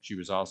 She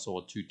was also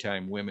a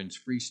 2-time women's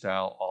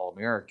freestyle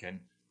All-American,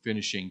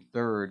 finishing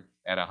 3rd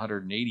at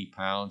 180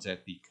 pounds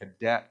at the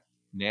Cadet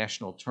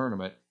National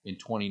Tournament in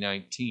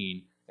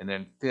 2019, and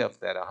then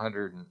 5th at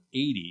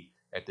 180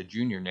 at the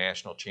Junior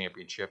National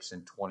Championships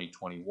in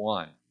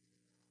 2021.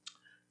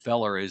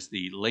 Feller is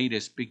the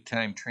latest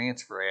big-time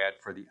transfer ad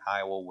for the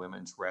Iowa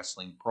Women's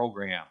Wrestling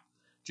program.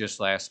 Just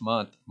last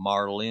month,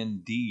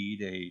 Marlene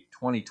Deed, a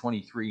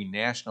 2023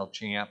 national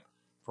champ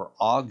for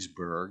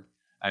Augsburg,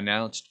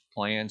 announced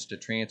plans to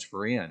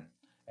transfer in.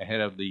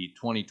 Ahead of the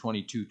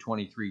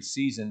 2022-23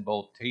 season,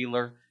 both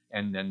Taylor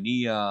and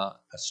Nania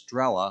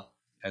Estrella,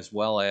 as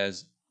well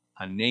as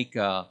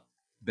Aneka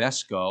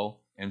Besko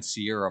and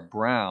Sierra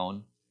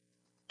Brown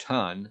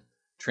Ton,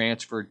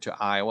 transferred to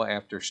Iowa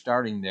after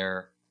starting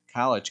their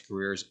college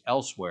careers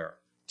elsewhere.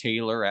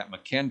 Taylor at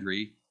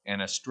McKendree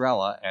and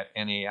Estrella at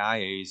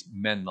NAIA's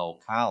Menlo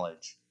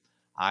College.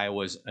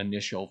 Iowa's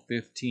initial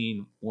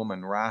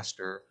 15-woman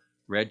roster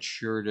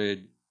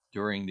redshirted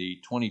during the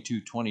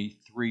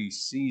 22-23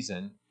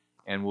 season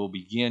and will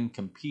begin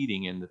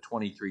competing in the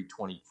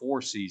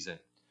 23-24 season.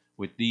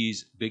 With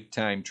these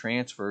big-time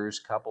transfers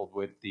coupled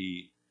with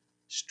the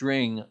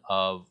string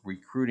of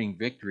recruiting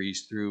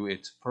victories through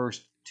its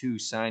first 2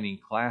 signing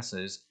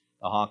classes,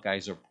 the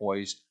Hawkeyes are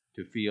poised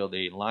to field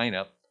a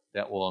lineup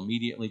that will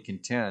immediately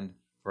contend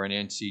for an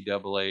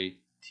NCAA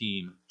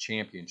team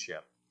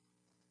championship.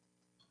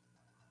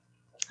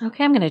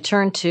 Okay, I'm going to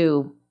turn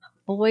to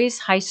boys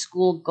high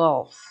school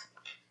golf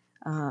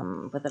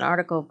with an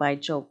article by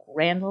Joe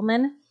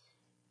Randleman.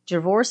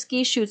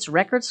 Jaworski shoots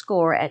record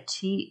score at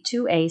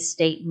 2A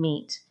state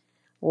meet.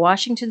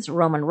 Washington's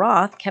Roman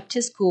Roth kept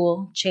his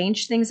cool,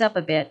 changed things up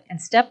a bit, and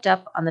stepped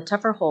up on the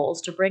tougher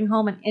holes to bring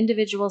home an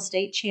individual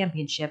state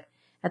championship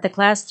at the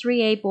Class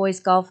 3A boys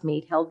golf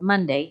meet held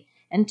Monday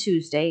and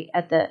Tuesday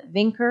at the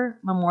Vinker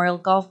Memorial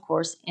Golf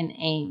Course in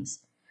Ames.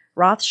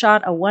 Roth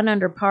shot a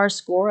 1-under par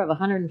score of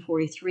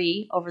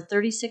 143 over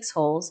 36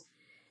 holes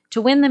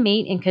to win the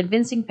meet in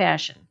convincing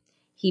fashion.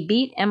 He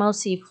beat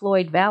MOC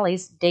Floyd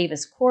Valley's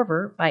Davis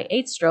Corver by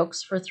 8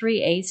 strokes for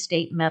 3A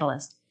state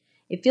medalist.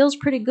 It feels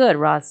pretty good,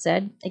 Roth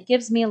said. It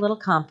gives me a little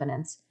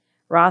confidence.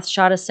 Roth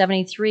shot a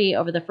 73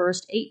 over the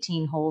first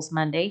 18 holes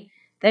Monday,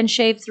 then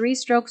shaved 3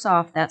 strokes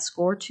off that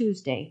score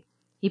Tuesday.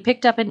 He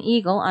picked up an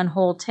eagle on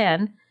hole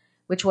 10,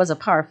 which was a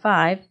par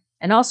 5,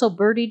 and also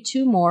birdied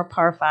 2 more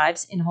par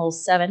 5s in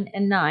holes 7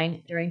 and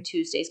 9 during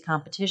Tuesday's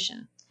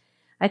competition.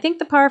 I think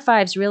the par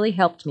 5s really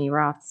helped me,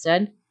 Roth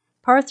said.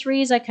 Par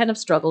 3s I kind of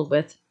struggled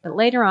with, but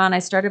later on I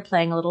started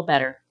playing a little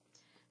better.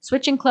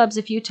 Switching clubs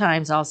a few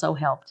times also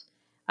helped.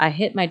 I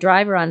hit my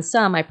driver on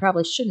some I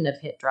probably shouldn't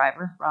have hit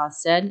driver, Roth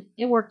said.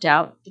 It worked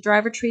out. The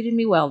driver treated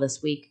me well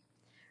this week.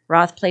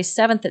 Roth placed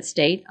 7th at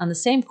state on the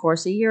same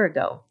course a year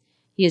ago.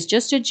 He is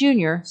just a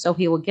junior, so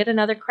he will get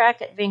another crack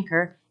at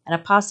Vinker and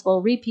a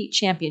possible repeat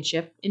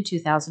championship in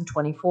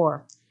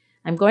 2024.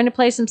 I'm going to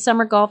play some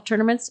summer golf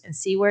tournaments and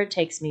see where it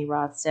takes me,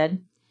 Roth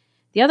said.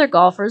 The other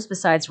golfers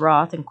besides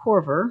Roth and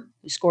Corver,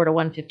 who scored a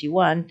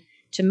 151,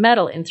 to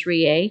medal in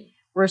 3A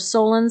were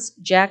Solon's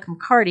Jack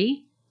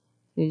McCarty,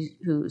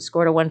 who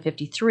scored a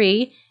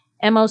 153,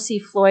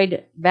 MOC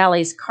Floyd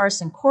Valley's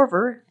Carson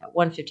Corver at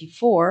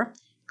 154,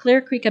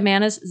 Clear Creek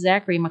Amana's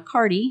Zachary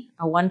McCarty,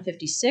 a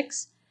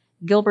 156,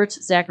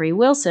 Gilbert's Zachary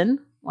Wilson,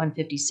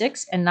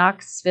 156, and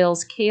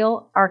Knoxville's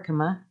Cale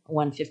Arkema,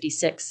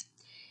 156.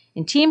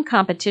 In team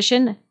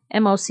competition,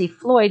 MOC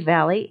Floyd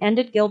Valley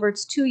ended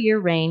Gilbert's 2-year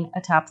reign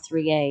atop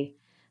 3A.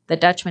 The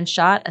Dutchman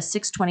shot a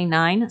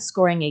 629,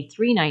 scoring a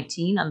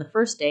 319 on the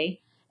first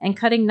day and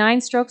cutting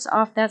 9 strokes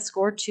off that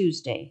score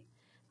Tuesday.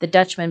 The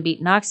Dutchman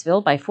beat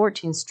Knoxville by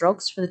 14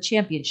 strokes for the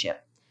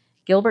championship.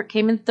 Gilbert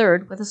came in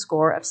third with a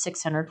score of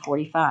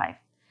 645.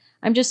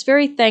 I'm just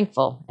very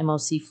thankful,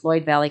 MOC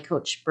Floyd Valley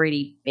coach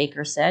Brady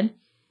Baker said.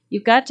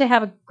 You've got to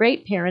have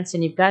great parents,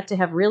 and you've got to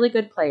have really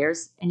good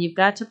players, and you've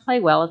got to play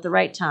well at the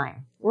right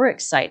time. We're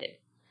excited.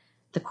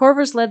 The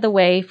Corvers led the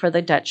way for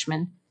the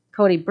Dutchman.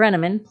 Cody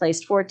Brenneman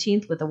placed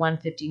 14th with a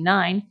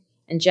 159,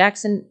 and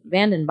Jackson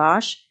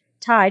Vandenbosch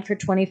tied for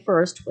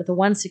 21st with a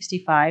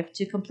 165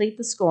 to complete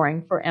the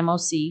scoring for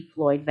MOC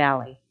Floyd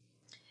Valley.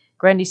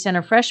 Grundy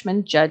Center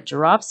freshman Judd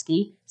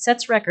Jarofsky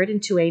sets record in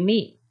 2A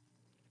meet.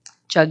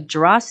 Judd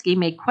Jarofsky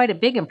made quite a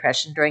big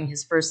impression during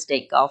his first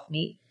state golf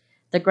meet.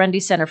 The Grundy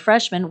Center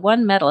freshman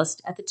won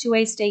medalist at the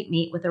 2A state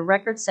meet with a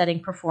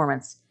record-setting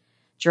performance.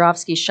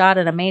 Jarofsky shot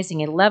an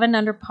amazing 11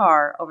 under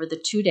par over the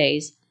 2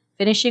 days,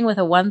 finishing with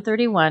a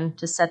 131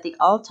 to set the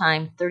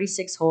all-time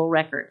 36-hole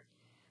record.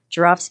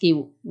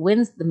 Jarofsky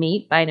wins the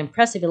meet by an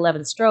impressive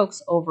 11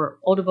 strokes over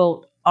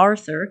Odebolt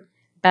Arthur,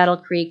 Battle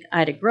Creek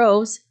Ida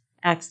Groves,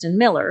 Axton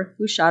Miller,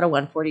 who shot a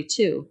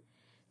 142.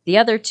 The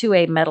other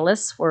 2A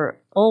medalists were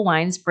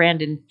Olwine's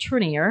Brandon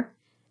Tournier,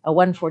 a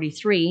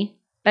 143,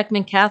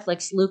 Beckman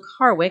Catholic's Luke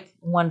Harwick,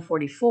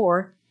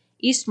 144,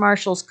 East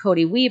Marshall's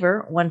Cody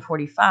Weaver,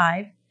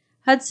 145,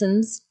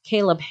 Hudson's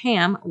Caleb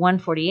Ham,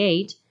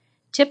 148,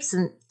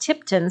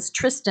 Tipton's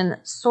Tristan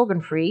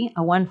Sorgenfree,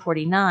 a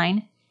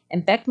 149,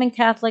 and Beckman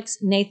Catholic's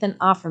Nathan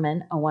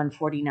Offerman, a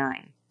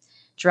 149.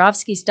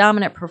 Jarofsky's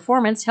dominant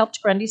performance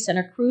helped Grundy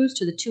Center cruise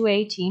to the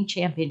 2A team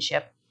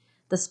championship.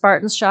 The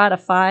Spartans shot a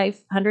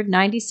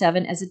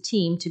 597 as a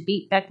team to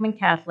beat Beckman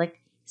Catholic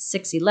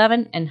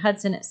 611 and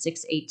Hudson at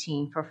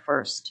 618 for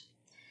first.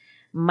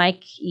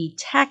 Mikey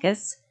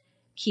Takis,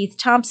 Keith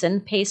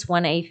Thompson pace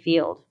 1A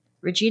field.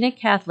 Regina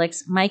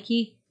Catholic's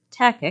Mikey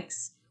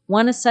Takis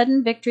won a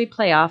sudden victory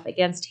playoff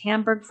against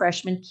Hamburg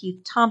freshman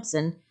Keith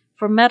Thompson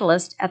for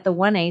medalist at the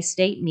 1A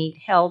state meet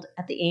held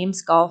at the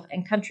Ames Golf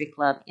and Country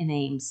Club in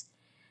Ames.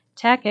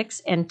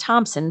 Takis and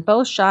Thompson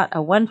both shot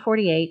a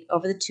 148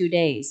 over the 2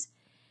 days.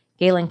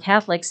 Galen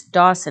Catholic's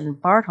Dawson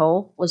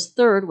Barthol was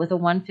third with a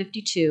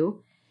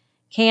 152.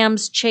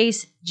 Cam's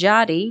Chase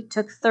Joddy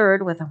took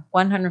third with a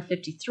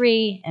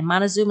 153, and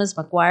Montezuma's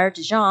McGuire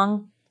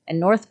DeJong and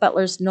North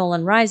Butler's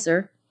Nolan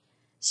Reiser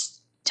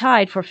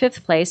tied for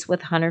 5th place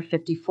with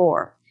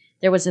 154.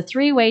 There was a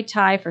 3-way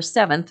tie for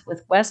 7th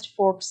with West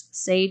Fork's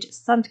Sage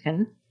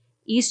Suntken,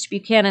 East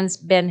Buchanan's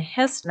Ben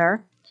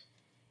Hessner,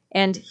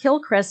 and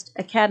Hillcrest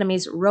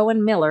Academy's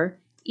Rowan Miller,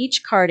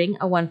 each carding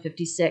a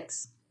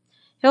 156.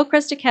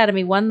 Hillcrest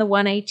Academy won the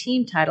 1A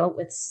team title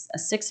with a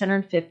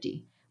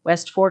 650.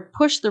 West Fork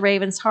pushed the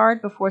Ravens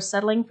hard before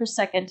settling for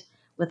second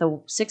with a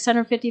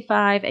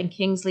 655, and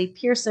Kingsley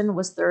Pearson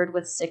was third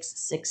with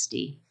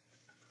 660.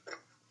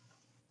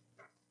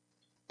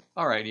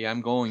 Alrighty,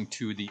 I'm going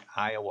to the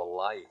Iowa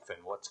Life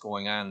and what's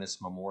going on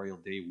this Memorial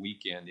Day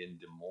weekend in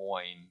Des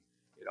Moines.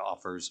 It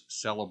offers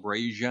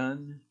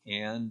celebration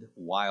and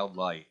wild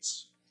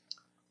lights.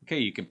 Okay,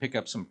 you can pick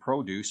up some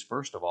produce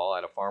first of all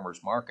at a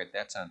farmer's market.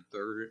 That's on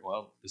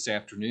this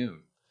afternoon.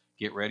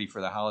 Get ready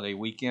for the holiday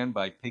weekend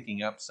by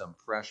picking up some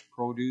fresh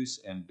produce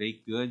and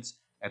baked goods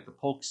at the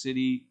Polk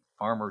City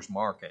Farmers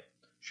Market.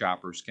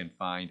 Shoppers can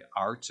find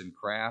arts and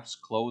crafts,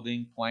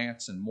 clothing,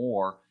 plants, and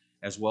more,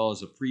 as well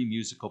as a free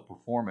musical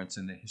performance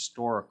in the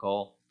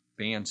historical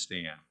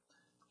bandstand.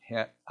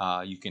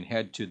 You can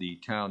head to the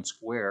town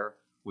square,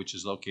 which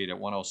is located at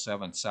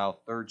 107 South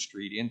 3rd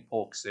Street in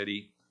Polk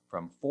City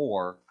from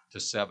 4 to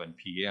 7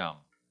 p.m.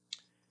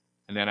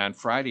 And then on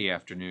Friday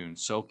afternoon,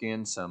 soak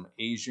in some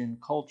Asian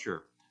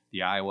culture.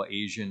 The Iowa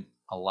Asian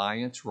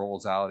Alliance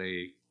rolls out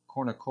a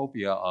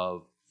cornucopia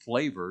of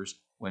flavors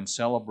when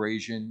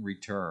celebration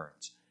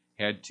returns.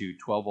 Head to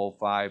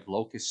 1205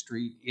 Locust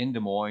Street in Des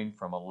Moines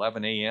from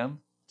 11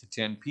 a.m. to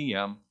 10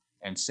 p.m.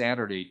 and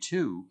Saturday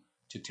too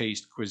to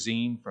taste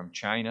cuisine from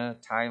China,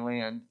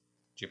 Thailand,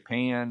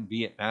 Japan,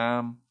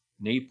 Vietnam,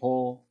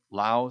 Nepal,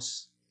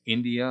 Laos,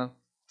 India,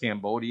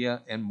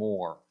 Cambodia, and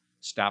more.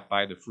 Stop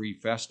by the free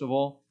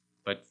festival,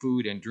 but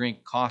food and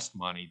drink cost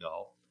money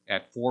though,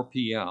 at 4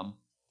 p.m.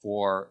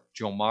 for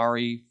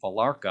Jomari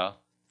Falarka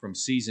from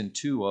season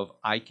 2 of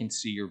I Can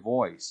See Your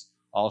Voice.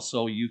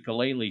 Also,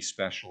 ukulele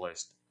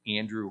specialist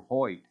Andrew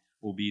Hoyt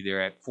will be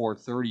there at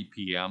 4:30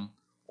 p.m.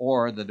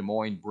 or the Des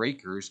Moines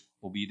Breakers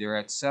will be there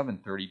at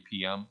 7:30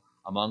 p.m.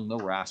 among the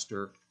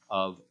roster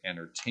of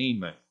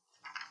entertainment.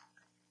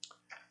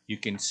 You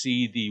can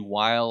see the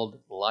Wild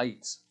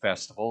Lights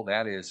Festival.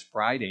 That is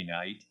Friday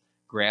night.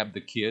 Grab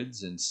the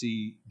kids and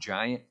see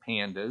giant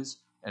pandas,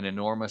 an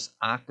enormous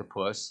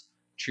octopus,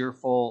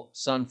 cheerful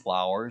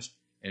sunflowers,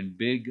 and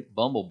big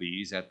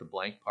bumblebees at the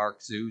Blank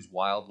Park Zoo's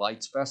Wild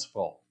Lights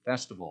Festival.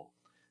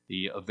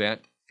 The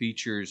event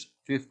features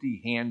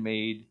 50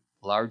 handmade,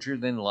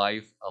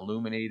 larger-than-life,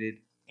 illuminated,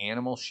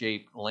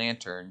 animal-shaped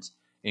lanterns,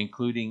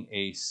 including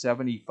a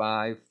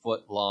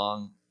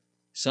 75-foot-long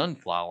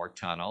sunflower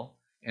tunnel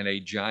and a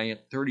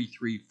giant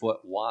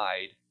 33-foot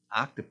wide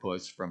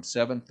octopus from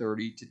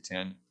 7:30 to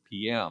 10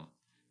 p.m.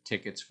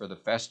 Tickets for the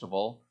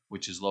festival,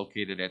 which is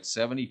located at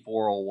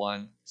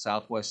 7401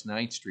 Southwest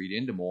 9th Street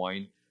in Des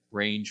Moines,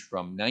 range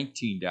from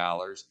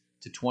 $19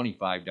 to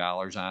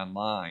 $25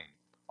 online.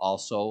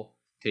 Also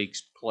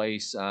takes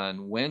place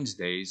on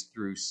Wednesdays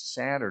through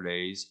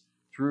Saturdays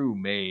through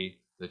May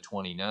the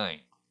 29th.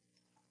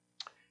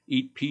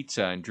 Eat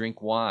pizza and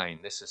drink wine.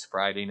 This is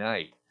Friday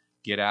night.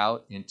 Get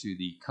out into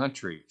the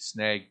country.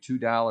 Snag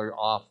 $2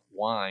 off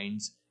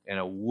wines and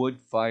a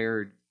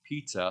wood-fired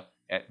pizza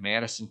at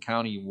Madison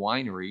County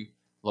Winery,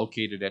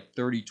 located at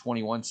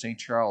 3021 St.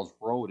 Charles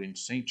Road in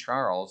St.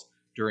 Charles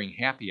during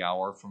happy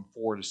hour from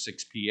 4 to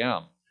 6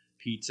 p.m.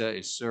 Pizza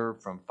is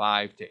served from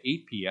 5 to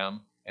 8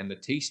 p.m. and the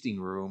tasting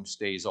room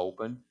stays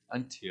open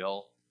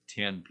until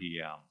 10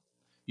 p.m.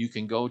 You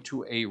can go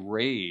to a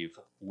rave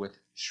with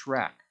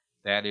Shrek.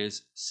 That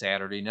is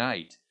Saturday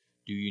night.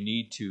 Do you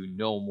need to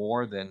know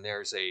more? Then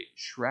there's a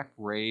Shrek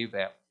rave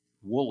at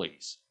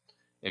Woolies.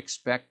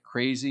 Expect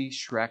crazy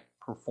Shrek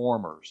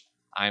performers.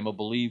 I'm a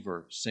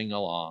Believer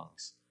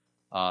sing-alongs,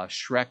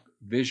 Shrek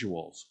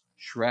visuals,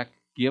 Shrek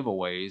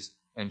giveaways,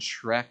 and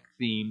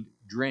Shrek-themed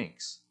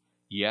drinks.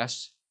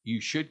 Yes, you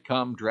should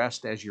come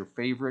dressed as your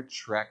favorite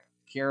Shrek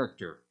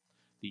character.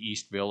 The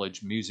East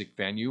Village Music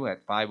Venue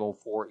at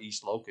 504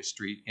 East Locust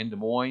Street in Des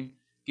Moines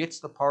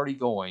gets the party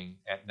going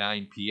at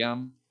 9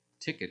 p.m.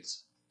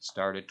 Tickets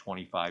start at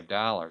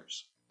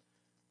 $25.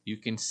 You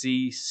can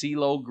see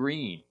CeeLo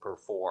Green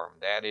perform.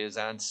 That is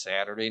on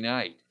Saturday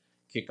night.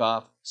 Kick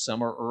off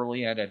summer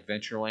early at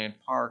Adventureland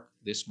Park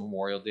this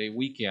Memorial Day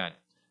weekend.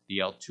 The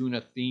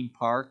Altoona theme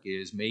park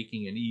is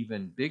making an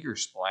even bigger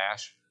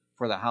splash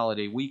for the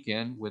holiday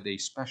weekend with a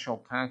special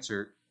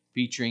concert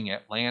featuring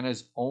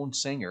Atlanta's own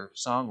singer,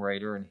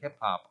 songwriter, and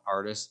hip-hop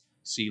artist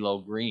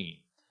CeeLo Green.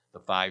 The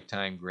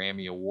 5-time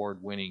Grammy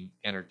Award-winning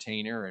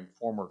entertainer and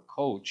former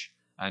coach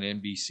on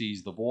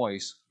NBC's The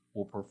Voice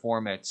will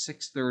perform at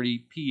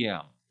 6:30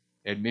 p.m.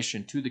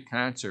 Admission to the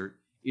concert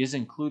is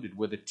included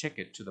with a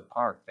ticket to the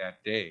park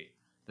that day.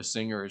 The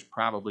singer is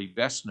probably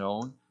best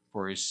known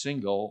for his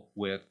single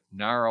with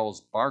Gnarls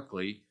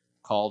Barkley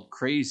called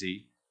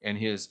Crazy and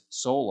his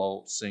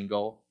solo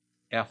single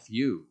F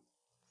You.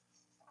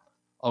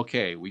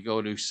 Okay, we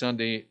go to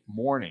Sunday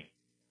morning.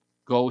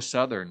 Go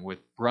Southern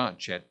with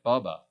brunch at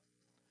Bubba.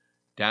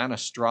 Don a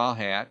straw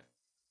hat,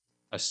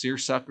 a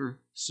seersucker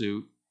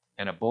suit,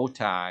 and a bow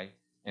tie,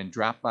 and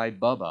drop by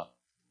Bubba,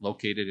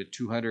 located at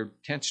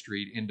 210th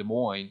Street in Des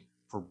Moines,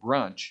 for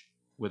brunch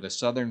with a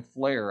Southern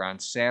flair on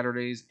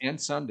Saturdays and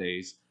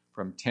Sundays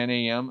from 10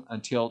 a.m.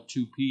 until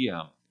 2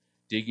 p.m.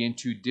 Dig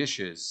into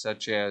dishes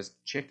such as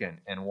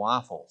chicken and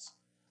waffles,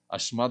 a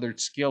smothered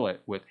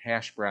skillet with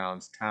hash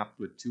browns topped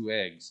with 2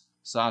 eggs,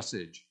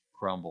 sausage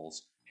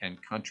crumbles,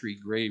 and country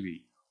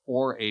gravy,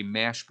 or a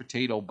mashed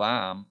potato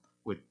bomb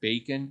with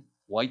bacon,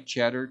 white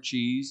cheddar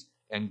cheese,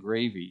 and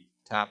gravy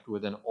topped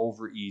with an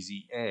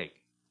over-easy egg.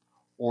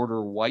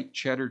 Order white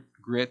cheddar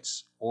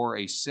grits or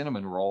a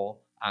cinnamon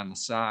roll on the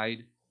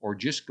side, or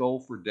just go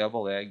for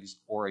deviled eggs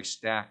or a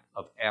stack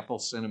of apple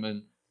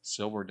cinnamon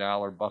silver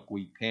dollar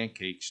buckwheat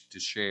pancakes to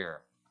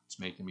share. It's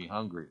making me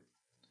hungry.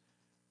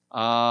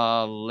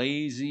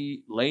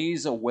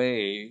 Lays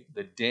away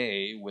the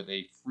day with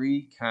a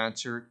free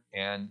concert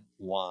and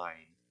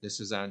wine. This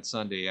is on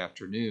Sunday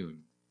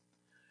afternoon.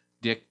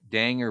 Dick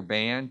Danger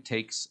Band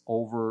takes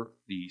over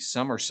the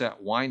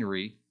Somerset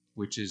Winery,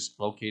 which is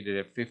located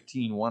at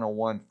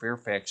 15101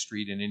 Fairfax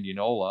Street in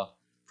Indianola,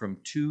 from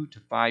 2 to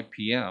 5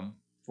 p.m.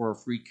 for a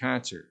free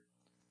concert.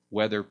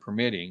 Weather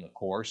permitting, of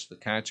course, the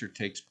concert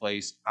takes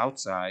place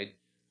outside.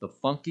 The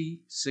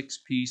funky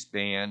six-piece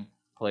band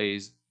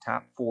plays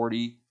top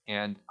 40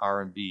 and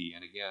R&B.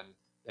 And again,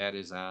 that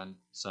is on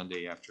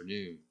Sunday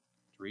afternoon.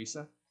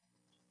 Teresa?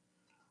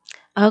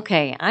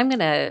 Okay, I'm going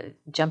to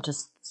jump to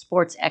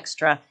Sports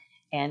Extra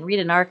and read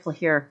an article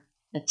here,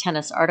 a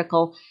tennis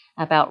article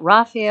about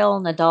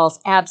Rafael Nadal's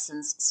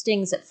absence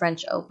stings at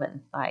French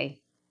Open by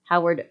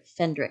Howard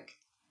Fendrick.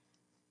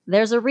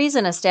 There's a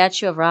reason a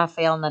statue of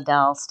Rafael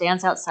Nadal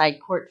stands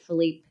outside Court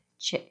Philippe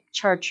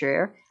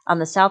Chartier on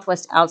the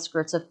southwest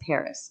outskirts of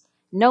Paris.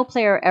 No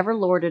player ever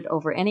lorded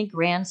over any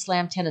Grand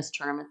Slam tennis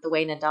tournament the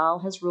way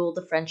Nadal has ruled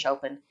the French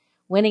Open,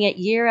 winning it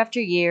year after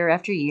year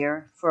after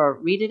year for a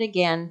read it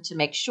again to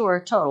make sure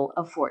total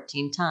of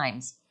 14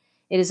 times.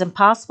 It is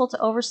impossible to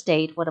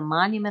overstate what a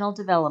monumental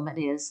development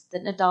is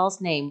that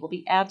Nadal's name will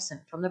be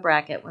absent from the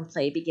bracket when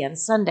play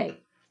begins Sunday.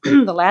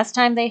 The last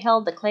time they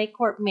held the clay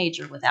court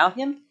major without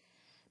him,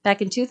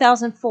 back in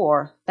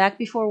 2004, back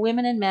before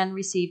women and men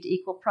received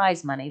equal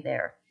prize money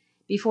there,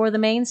 before the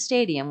main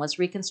stadium was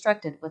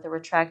reconstructed with a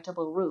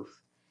retractable roof,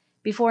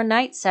 before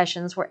night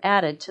sessions were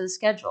added to the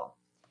schedule.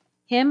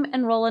 Him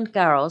and Roland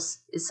Garros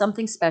is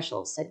something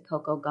special, said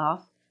Coco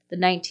Gauff, the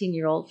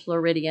 19-year-old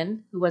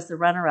Floridian who was the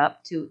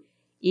runner-up to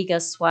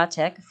Iga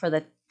Swiatek for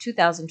the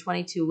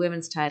 2022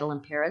 women's title in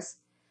Paris.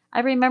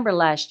 I remember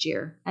last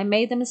year, I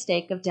made the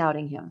mistake of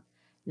doubting him.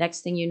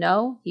 Next thing you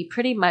know, he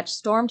pretty much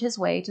stormed his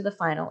way to the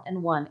final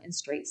and won in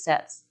straight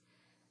sets.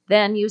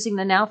 Then, using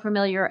the now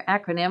familiar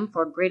acronym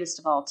for greatest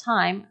of all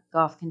time,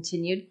 Gauff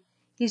continued,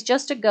 he's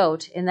just a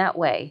GOAT in that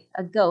way,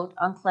 a GOAT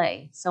on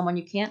clay, someone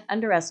you can't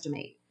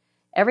underestimate.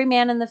 Every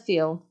man in the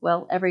field,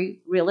 well,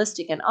 every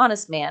realistic and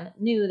honest man,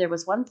 knew there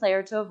was one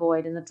player to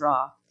avoid in the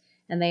draw,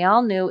 and they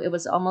all knew it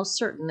was almost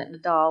certain that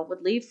Nadal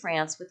would leave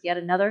France with yet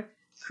another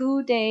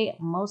coup de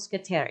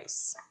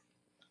mousquetaires.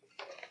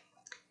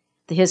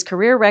 His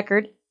career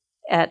record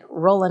at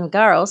Roland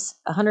Garros,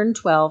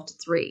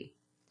 112-3.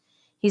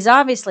 He's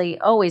obviously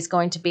always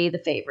going to be the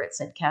favorite,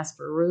 said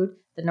Casper Ruud,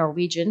 the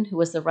Norwegian who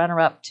was the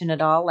runner-up to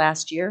Nadal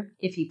last year,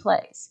 if he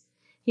plays.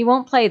 He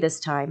won't play this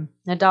time.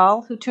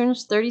 Nadal, who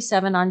turns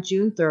 37 on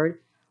June 3rd,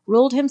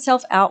 ruled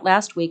himself out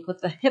last week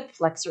with a hip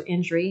flexor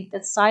injury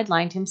that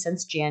sidelined him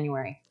since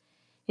January.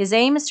 His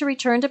aim is to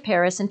return to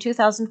Paris in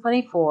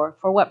 2024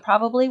 for what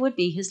probably would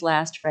be his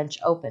last French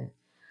Open.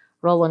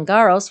 Roland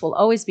Garros will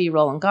always be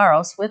Roland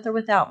Garros, with or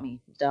without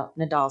me,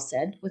 Nadal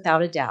said,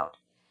 without a doubt.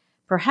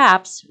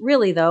 Perhaps,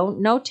 really though,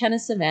 no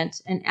tennis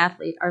event and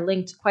athlete are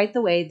linked quite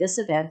the way this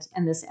event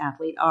and this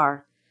athlete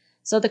are.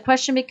 So the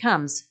question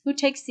becomes, who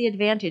takes the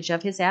advantage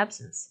of his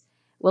absence?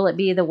 Will it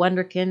be the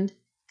wonderkind,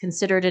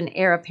 considered an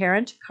heir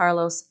apparent,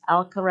 Carlos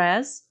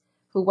Alcaraz,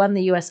 who won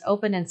the U.S.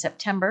 Open in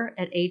September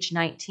at age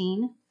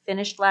 19,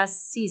 finished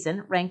last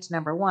season ranked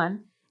number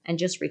 1, and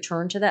just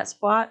returned to that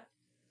spot?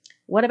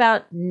 What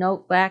about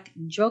Novak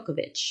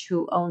Djokovic,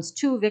 who owns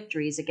 2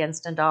 victories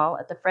against Nadal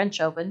at the French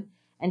Open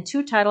and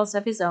 2 titles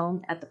of his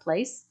own at the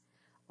Place?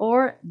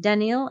 Or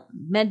Daniil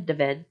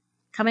Medvedev,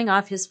 coming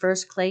off his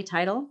first clay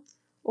title?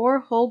 Or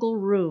Holger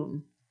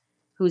Rune,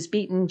 who's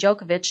beaten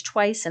Djokovic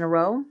twice in a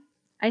row?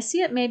 I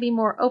see it may be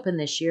more open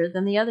this year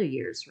than the other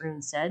years,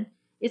 Rune said.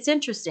 It's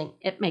interesting.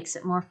 It makes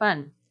it more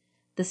fun.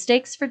 The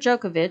stakes for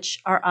Djokovic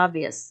are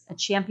obvious. A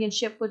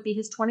championship would be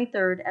his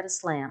 23rd at a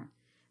slam,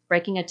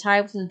 breaking a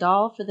tie with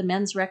Nadal for the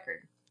men's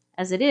record.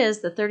 As it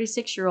is, the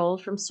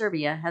 36-year-old from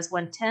Serbia has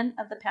won 10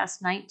 of the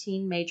past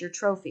 19 major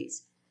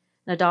trophies.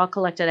 Nadal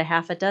collected a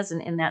half a dozen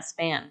in that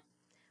span,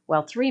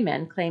 while 3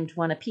 men claimed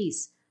 1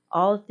 apiece,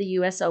 all at the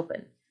U.S.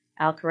 Open: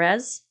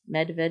 Alcaraz,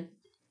 Medvedev,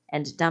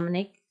 and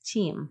Dominic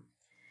Thiem.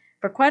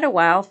 For quite a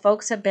while,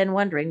 folks have been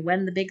wondering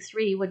when the big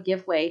 3 would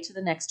give way to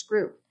the next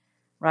group.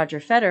 Roger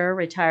Federer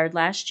retired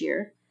last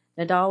year.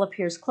 Nadal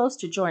appears close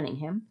to joining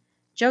him.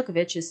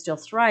 Djokovic is still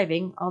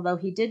thriving, although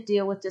he did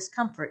deal with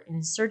discomfort in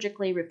his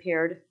surgically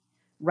repaired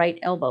right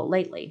elbow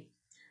lately.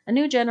 A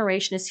new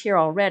generation is here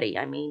already.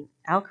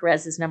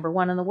 Alcaraz is number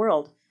 1 in the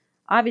world.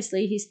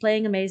 Obviously, he's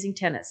playing amazing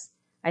tennis.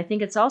 I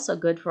think it's also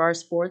good for our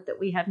sport that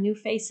we have new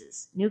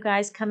faces, new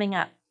guys coming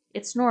up.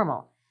 It's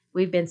normal.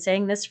 We've been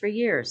saying this for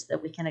years,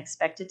 that we can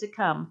expect it to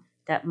come,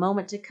 that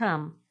moment to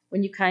come,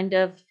 when you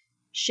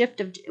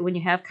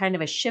have kind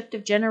of a shift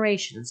of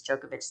generations,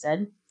 Djokovic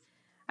said.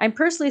 I'm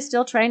personally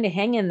still trying to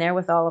hang in there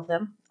with all of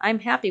them. I'm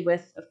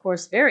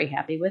very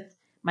happy with,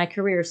 my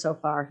career so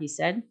far, he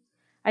said.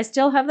 I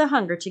still have the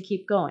hunger to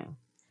keep going.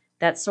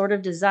 That sort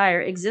of desire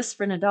exists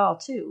for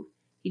Nadal, too.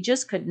 He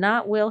just could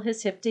not will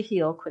his hip to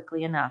heal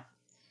quickly enough.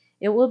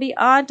 It will be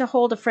odd to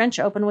hold a French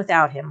Open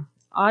without him,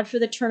 odd for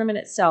the tournament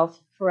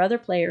itself, for other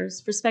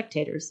players, for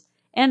spectators,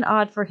 and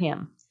odd for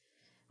him.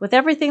 With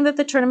everything that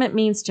the tournament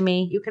means to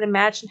me, you can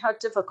imagine how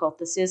difficult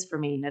this is for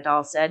me,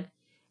 Nadal said.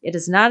 It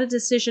is not a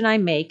decision I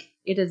make.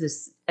 It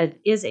is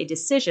a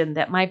decision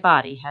that my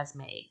body has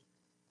made.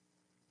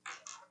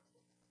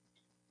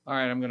 All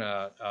right, I'm going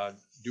to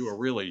do a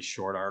really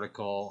short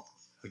article,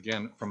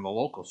 again, from the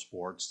local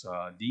sports.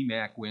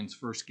 DMAC wins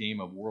first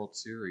game of World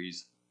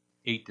Series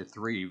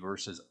 8-3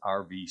 versus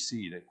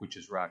RVC, which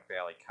is Rock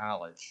Valley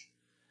College.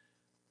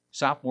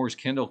 Sophomores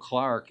Kendall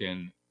Clark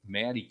and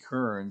Maddie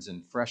Kearns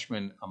and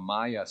freshman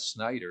Amaya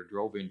Snyder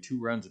drove in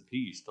 2 runs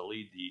apiece to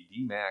lead the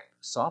DMAC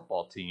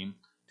softball team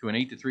to an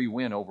 8-3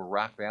 win over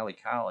Rock Valley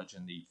College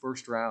in the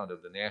first round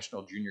of the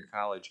National Junior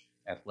College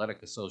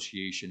Athletic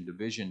Association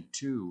Division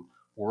II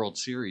World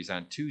Series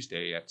on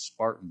Tuesday at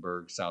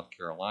Spartanburg, South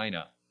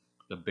Carolina.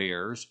 The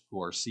Bears,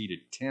 who are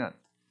seeded 10th,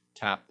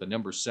 topped the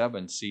number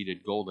 7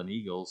 seeded Golden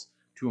Eagles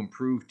to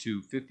improve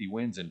to 50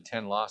 wins and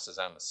 10 losses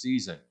on the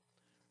season.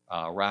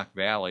 Rock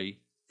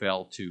Valley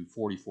fell to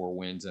 44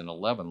 wins and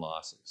 11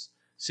 losses.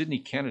 Sydney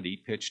Kennedy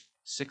pitched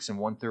 6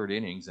 1/3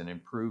 innings and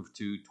improved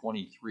to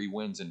 23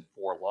 wins and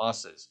 4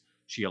 losses.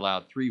 She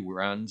allowed 3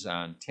 runs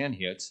on 10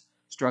 hits,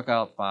 struck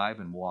out 5,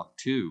 and walked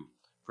 2.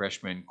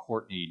 Freshman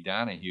Courtney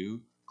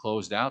Donahue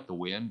closed out the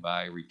win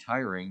by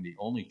retiring the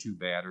only 2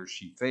 batters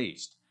she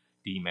faced.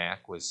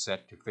 DMAC was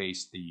set to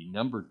face the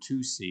number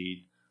 2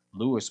 seed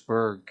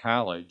Lewisburg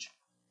College.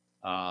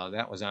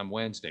 That was on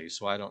Wednesday,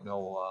 so I don't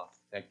know.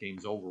 That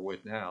game's over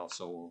with now,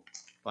 so we'll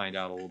find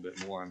out a little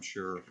bit more, I'm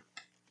sure,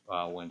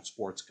 when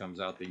sports comes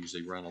out. They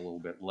usually run a little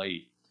bit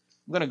late.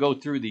 I'm going to go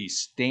through the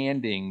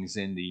standings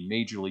in the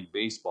Major League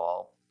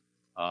Baseball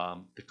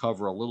to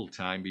cover a little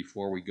time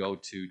before we go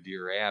to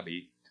Deer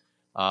Abbey.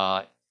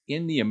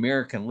 In the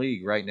American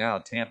League right now,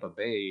 Tampa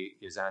Bay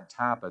is on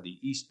top of the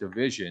East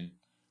Division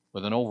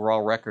with an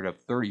overall record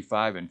of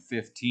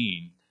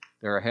 35-15.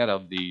 They're ahead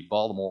of the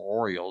Baltimore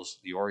Orioles.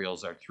 The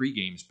Orioles are 3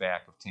 games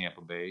back of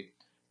Tampa Bay.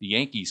 The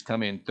Yankees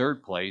come in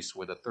 3rd place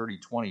with a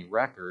 30-20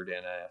 record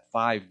and a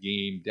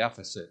 5-game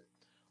deficit.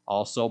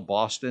 Also,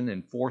 Boston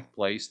in 4th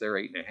place. They're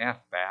 8.5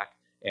 back,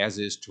 as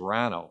is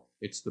Toronto.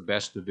 It's the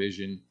best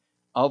division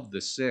of the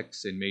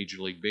 6 in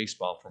Major League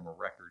Baseball from a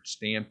record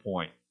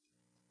standpoint.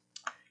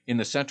 In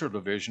the Central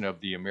Division of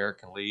the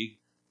American League,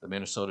 the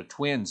Minnesota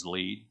Twins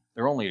lead.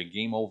 They're only a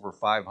game over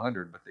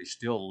 500, but they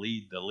still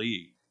lead the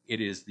league. It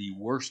is the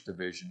worst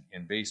division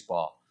in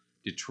baseball.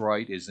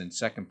 Detroit is in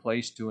 2nd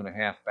place,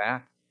 2.5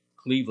 back.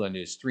 Cleveland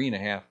is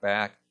 3.5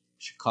 back.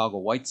 Chicago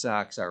White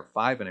Sox are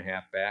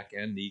 5.5 back,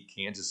 and the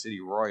Kansas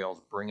City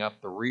Royals bring up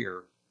the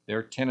rear.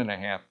 They're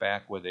 10.5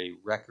 back with a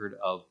record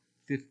of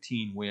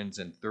 15 wins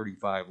and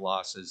 35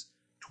 losses,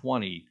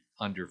 20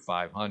 under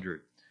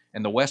 500.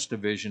 And the West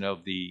Division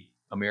of the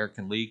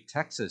American League,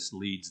 Texas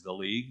leads the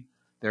league.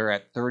 They're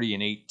at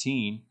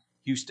 30-18.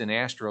 Houston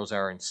Astros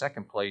are in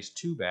 2nd place,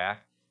 2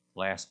 back.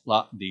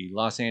 The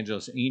Los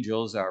Angeles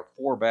Angels are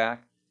 4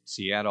 back.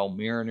 Seattle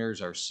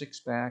Mariners are 6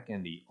 back,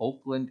 and the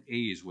Oakland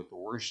A's with the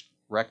worst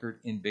record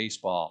in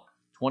baseball,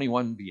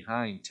 21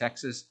 behind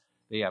Texas.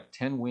 They have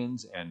 10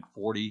 wins and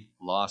 40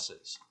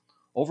 losses.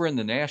 Over in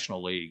the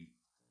National League,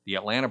 the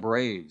Atlanta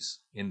Braves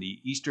in the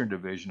Eastern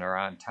Division are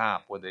on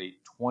top with a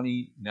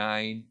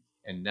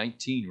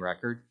 29-19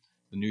 record.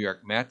 The New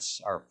York Mets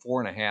are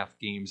 4.5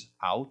 games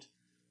out.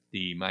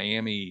 The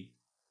Miami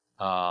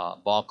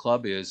Ball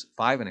Club is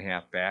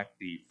 5.5 back.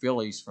 The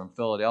Phillies from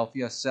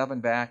Philadelphia,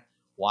 7 back.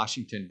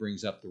 Washington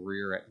brings up the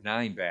rear at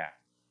 9 back.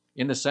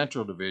 In the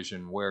Central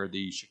Division, where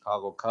the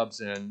Chicago Cubs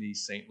and the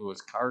St.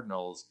 Louis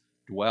Cardinals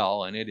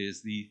dwell, and it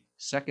is the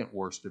 2nd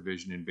worst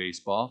division in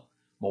baseball,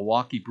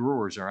 Milwaukee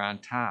Brewers are on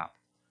top.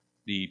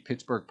 The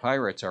Pittsburgh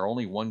Pirates are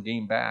only 1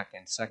 game back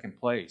in 2nd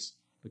place.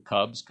 The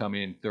Cubs come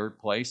in 3rd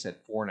place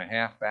at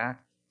 4.5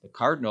 back. The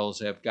Cardinals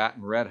have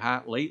gotten red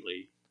hot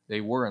lately.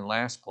 They were in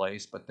last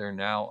place, but they're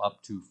now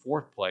up to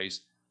 4th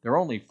place. They're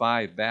only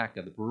 5 back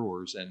of the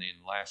Brewers, and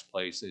in last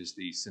place is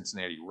the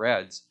Cincinnati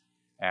Reds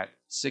at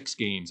 6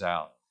 games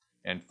out.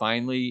 And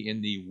finally,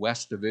 in the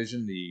West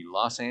Division, the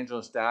Los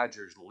Angeles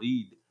Dodgers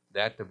lead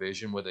that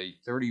division with a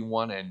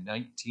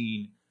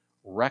 31-19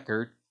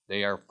 record.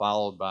 They are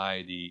followed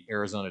by the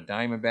Arizona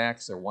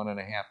Diamondbacks. They're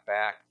 1.5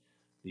 back.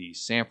 The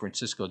San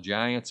Francisco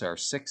Giants are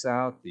 6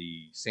 out.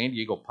 The San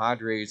Diego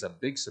Padres, a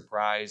big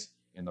surprise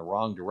in the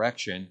wrong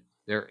direction.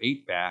 They're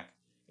 8 back.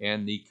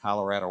 And the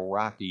Colorado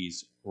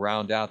Rockies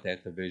round out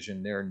that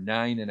division. They're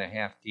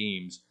 9.5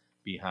 games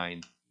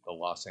behind the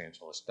Los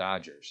Angeles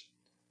Dodgers.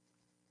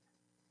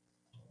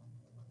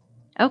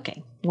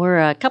 Okay, we're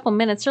a couple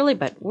minutes early,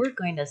 but we're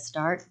going to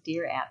start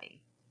Dear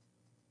Abby.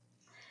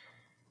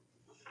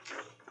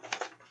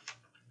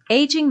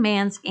 Aging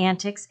man's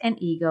antics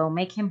and ego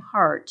make him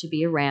hard to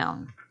be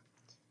around.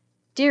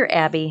 Dear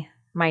Abby,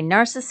 my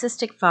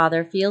narcissistic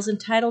father feels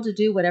entitled to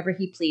do whatever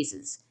he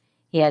pleases.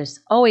 He has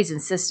always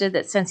insisted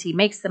that since he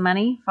makes the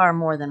money, far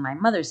more than my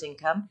mother's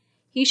income,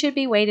 he should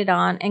be waited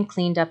on and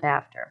cleaned up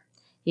after.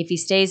 If he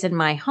stays in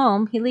my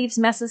home, he leaves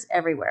messes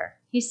everywhere.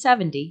 He's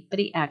 70, but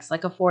he acts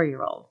like a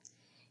 4-year-old.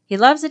 He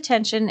loves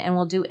attention and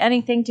will do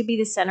anything to be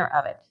the center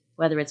of it,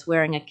 whether it's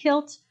wearing a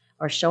kilt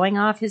or showing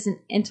off his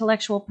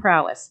intellectual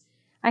prowess.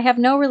 I have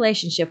no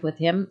relationship with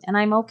him, and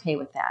I'm okay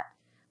with that.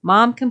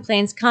 Mom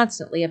complains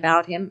constantly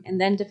about him and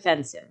then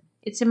defends him.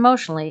 It's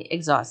emotionally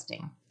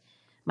exhausting.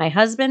 My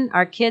husband,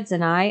 our kids,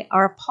 and I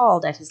are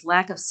appalled at his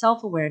lack of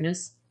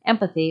self-awareness,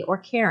 empathy, or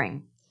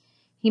caring.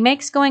 He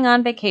makes going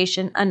on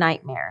vacation a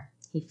nightmare.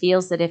 He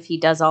feels that if he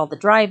does all the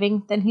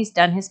driving, then he's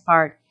done his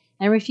part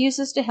and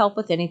refuses to help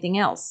with anything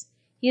else.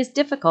 He is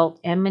difficult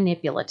and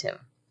manipulative.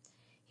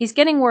 He's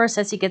getting worse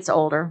as he gets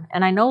older,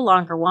 and I no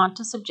longer want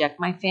to subject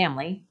my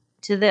family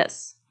to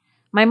this.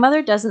 My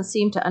mother doesn't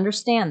seem to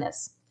understand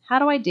this. How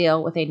do I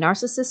deal with a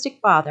narcissistic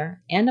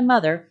father and a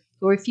mother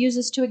who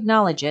refuses to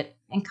acknowledge it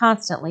and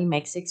constantly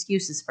makes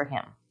excuses for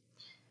him?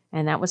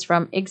 And that was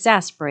from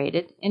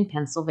Exasperated in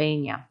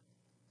Pennsylvania.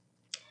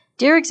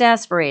 Dear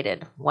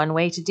Exasperated, one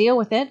way to deal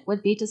with it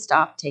would be to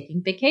stop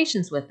taking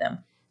vacations with them,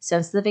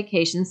 since the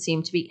vacations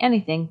seem to be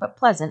anything but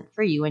pleasant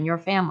for you and your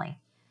family.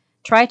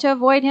 Try to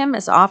avoid him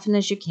as often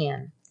as you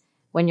can.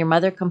 When your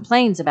mother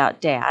complains about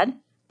Dad,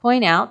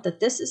 point out that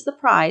this is the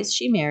prize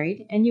she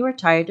married and you are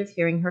tired of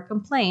hearing her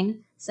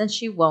complain since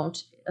she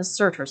won't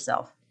assert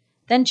herself.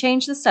 Then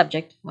change the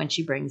subject when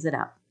she brings it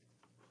up.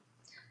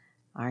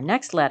 Our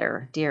next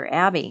letter, Dear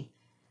Abby.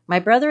 My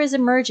brother is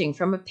emerging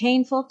from a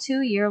painful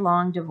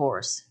 2-year-long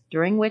divorce,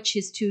 during which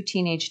his 2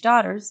 teenage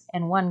daughters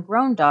and 1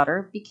 grown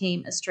daughter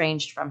became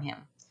estranged from him.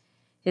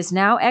 His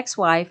now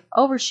ex-wife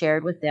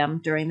overshared with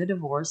them during the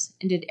divorce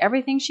and did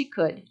everything she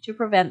could to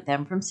prevent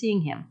them from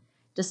seeing him,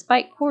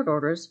 despite court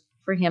orders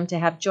for him to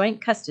have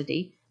joint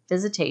custody,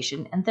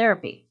 visitation, and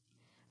therapy.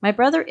 My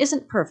brother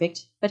isn't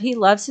perfect, but he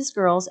loves his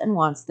girls and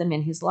wants them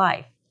in his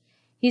life.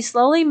 He's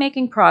slowly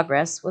making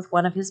progress with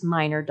one of his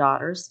minor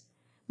daughters.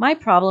 My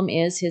problem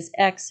is his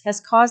ex has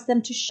caused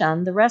them to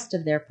shun the rest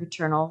of their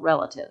paternal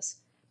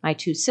relatives. My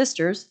 2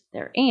 sisters,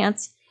 their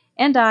aunts,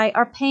 and I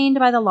are pained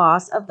by the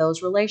loss of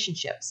those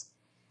relationships.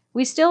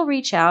 We still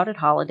reach out at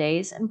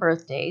holidays and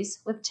birthdays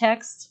with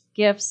texts,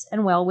 gifts,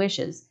 and well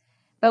wishes,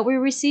 but we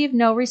receive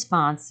no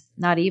response,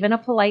 not even a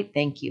polite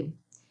thank you.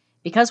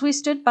 Because we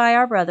stood by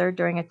our brother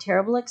during a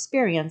terrible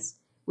experience,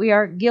 we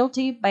are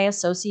guilty by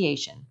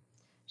association.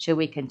 Should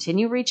we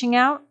continue reaching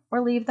out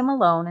or leave them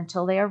alone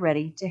until they are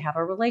ready to have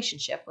a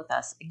relationship with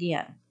us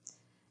again?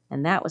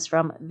 And that was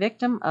from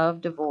Victim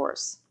of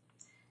Divorce.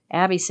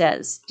 Abby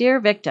says,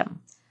 Dear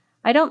Victim,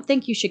 I don't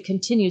think you should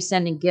continue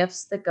sending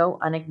gifts that go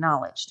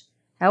unacknowledged.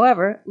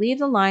 However, leave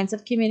the lines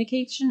of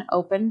communication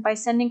open by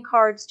sending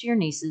cards to your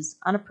nieces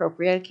on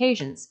appropriate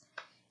occasions.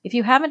 If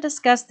you haven't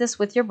discussed this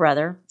with your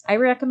brother, I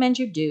recommend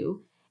you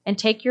do and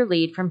take your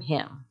lead from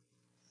him.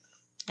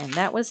 And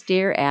that was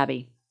Dear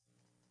Abby.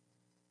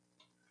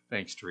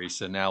 Thanks,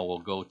 Teresa. Now we'll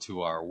go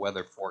to our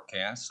weather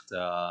forecast.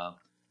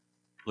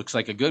 Looks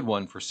like a good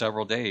one for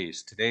several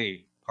days.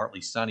 Today,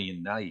 partly sunny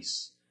and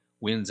nice.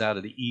 Winds out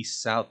of the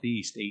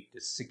east-southeast, 8 to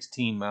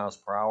 16 miles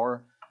per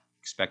hour.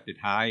 Expected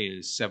high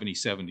is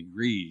 77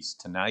 degrees.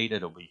 Tonight,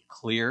 it'll be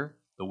clear.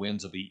 The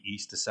winds will be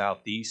east to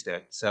southeast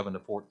at 7 to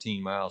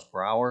 14 miles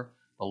per hour.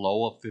 A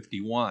low of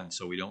 51,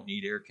 so we don't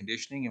need air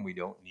conditioning and we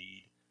don't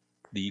need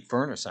the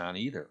furnace on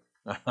either.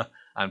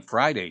 On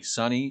Friday,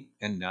 sunny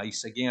and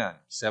nice again.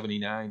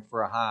 79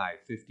 for a high,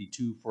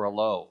 52 for a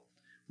low.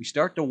 We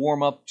start to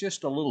warm up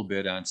just a little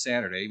bit on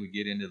Saturday. We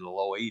get into the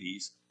low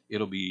 80s.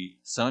 It'll be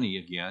sunny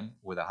again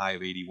with a high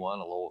of 81,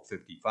 a low of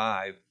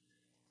 55.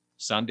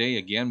 Sunday,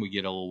 again, we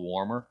get a little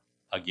warmer.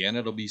 Again,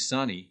 it'll be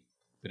sunny,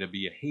 but it'll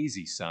be a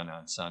hazy sun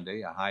on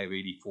Sunday, a high of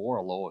 84,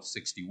 a low of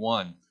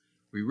 61.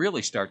 We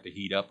really start to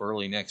heat up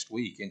early next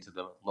week into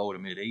the low to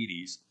mid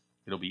 80s.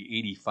 It'll be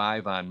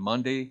 85 on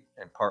Monday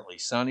and partly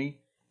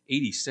sunny,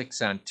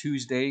 86 on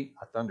Tuesday,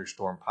 a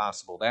thunderstorm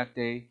possible that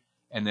day,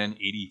 and then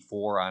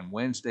 84 on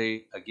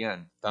Wednesday.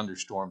 Again,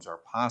 thunderstorms are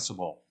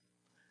possible.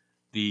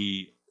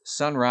 The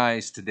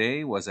sunrise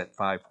today was at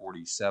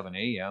 5:47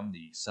 a.m.,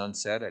 the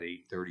sunset at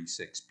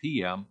 8:36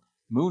 p.m.,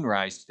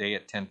 moonrise today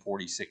at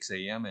 10:46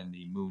 a.m., and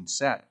the moon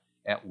set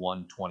at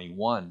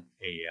 1:21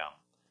 a.m.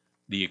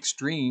 The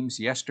extremes,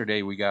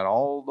 yesterday we got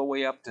all the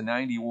way up to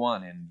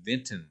 91 in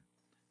Vinton,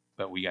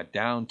 but we got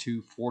down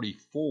to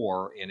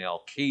 44 in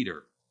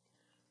Elkader.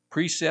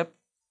 Precip,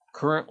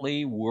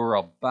 currently we're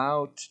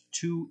about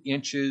 2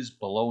 inches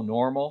below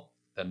normal.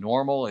 The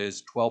normal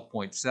is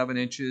 12.7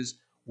 inches.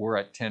 We're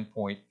at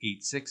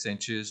 10.86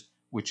 inches,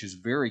 which is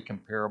very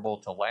comparable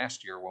to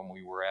last year when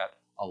we were at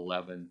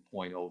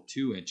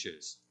 11.02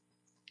 inches.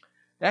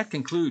 That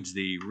concludes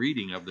the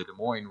reading of the Des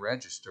Moines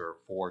Register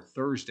for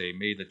Thursday,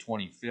 May the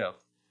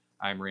 25th.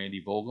 I'm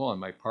Randy Vogel,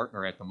 and my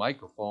partner at the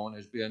microphone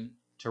has been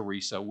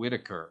Teresa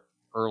Whitaker.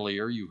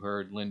 Earlier, you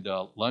heard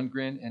Linda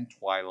Lundgren and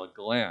Twyla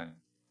Glenn.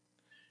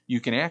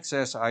 You can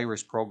access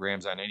Iris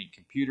programs on any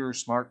computer,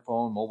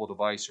 smartphone, mobile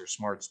device, or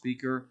smart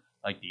speaker,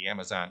 like the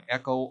Amazon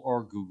Echo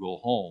or Google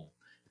Home.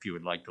 If you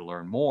would like to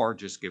learn more,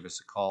 just give us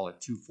a call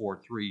at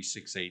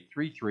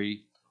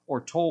 243-6833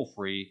 or toll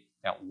free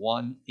at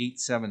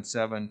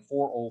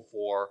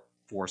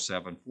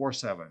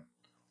 1-877-404-4747.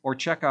 or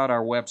check out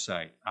our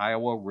website,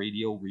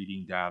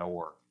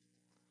 iowaradioreading.org.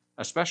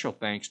 A special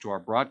thanks to our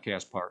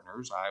broadcast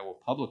partners, Iowa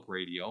Public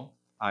Radio,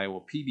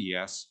 Iowa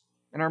PBS,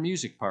 and our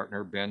music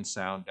partner,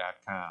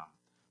 bensound.com.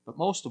 But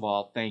most of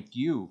all, thank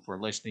you for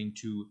listening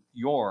to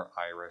your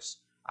Iris,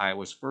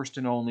 Iowa's first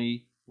and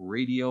only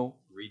radio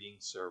reading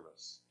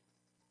service.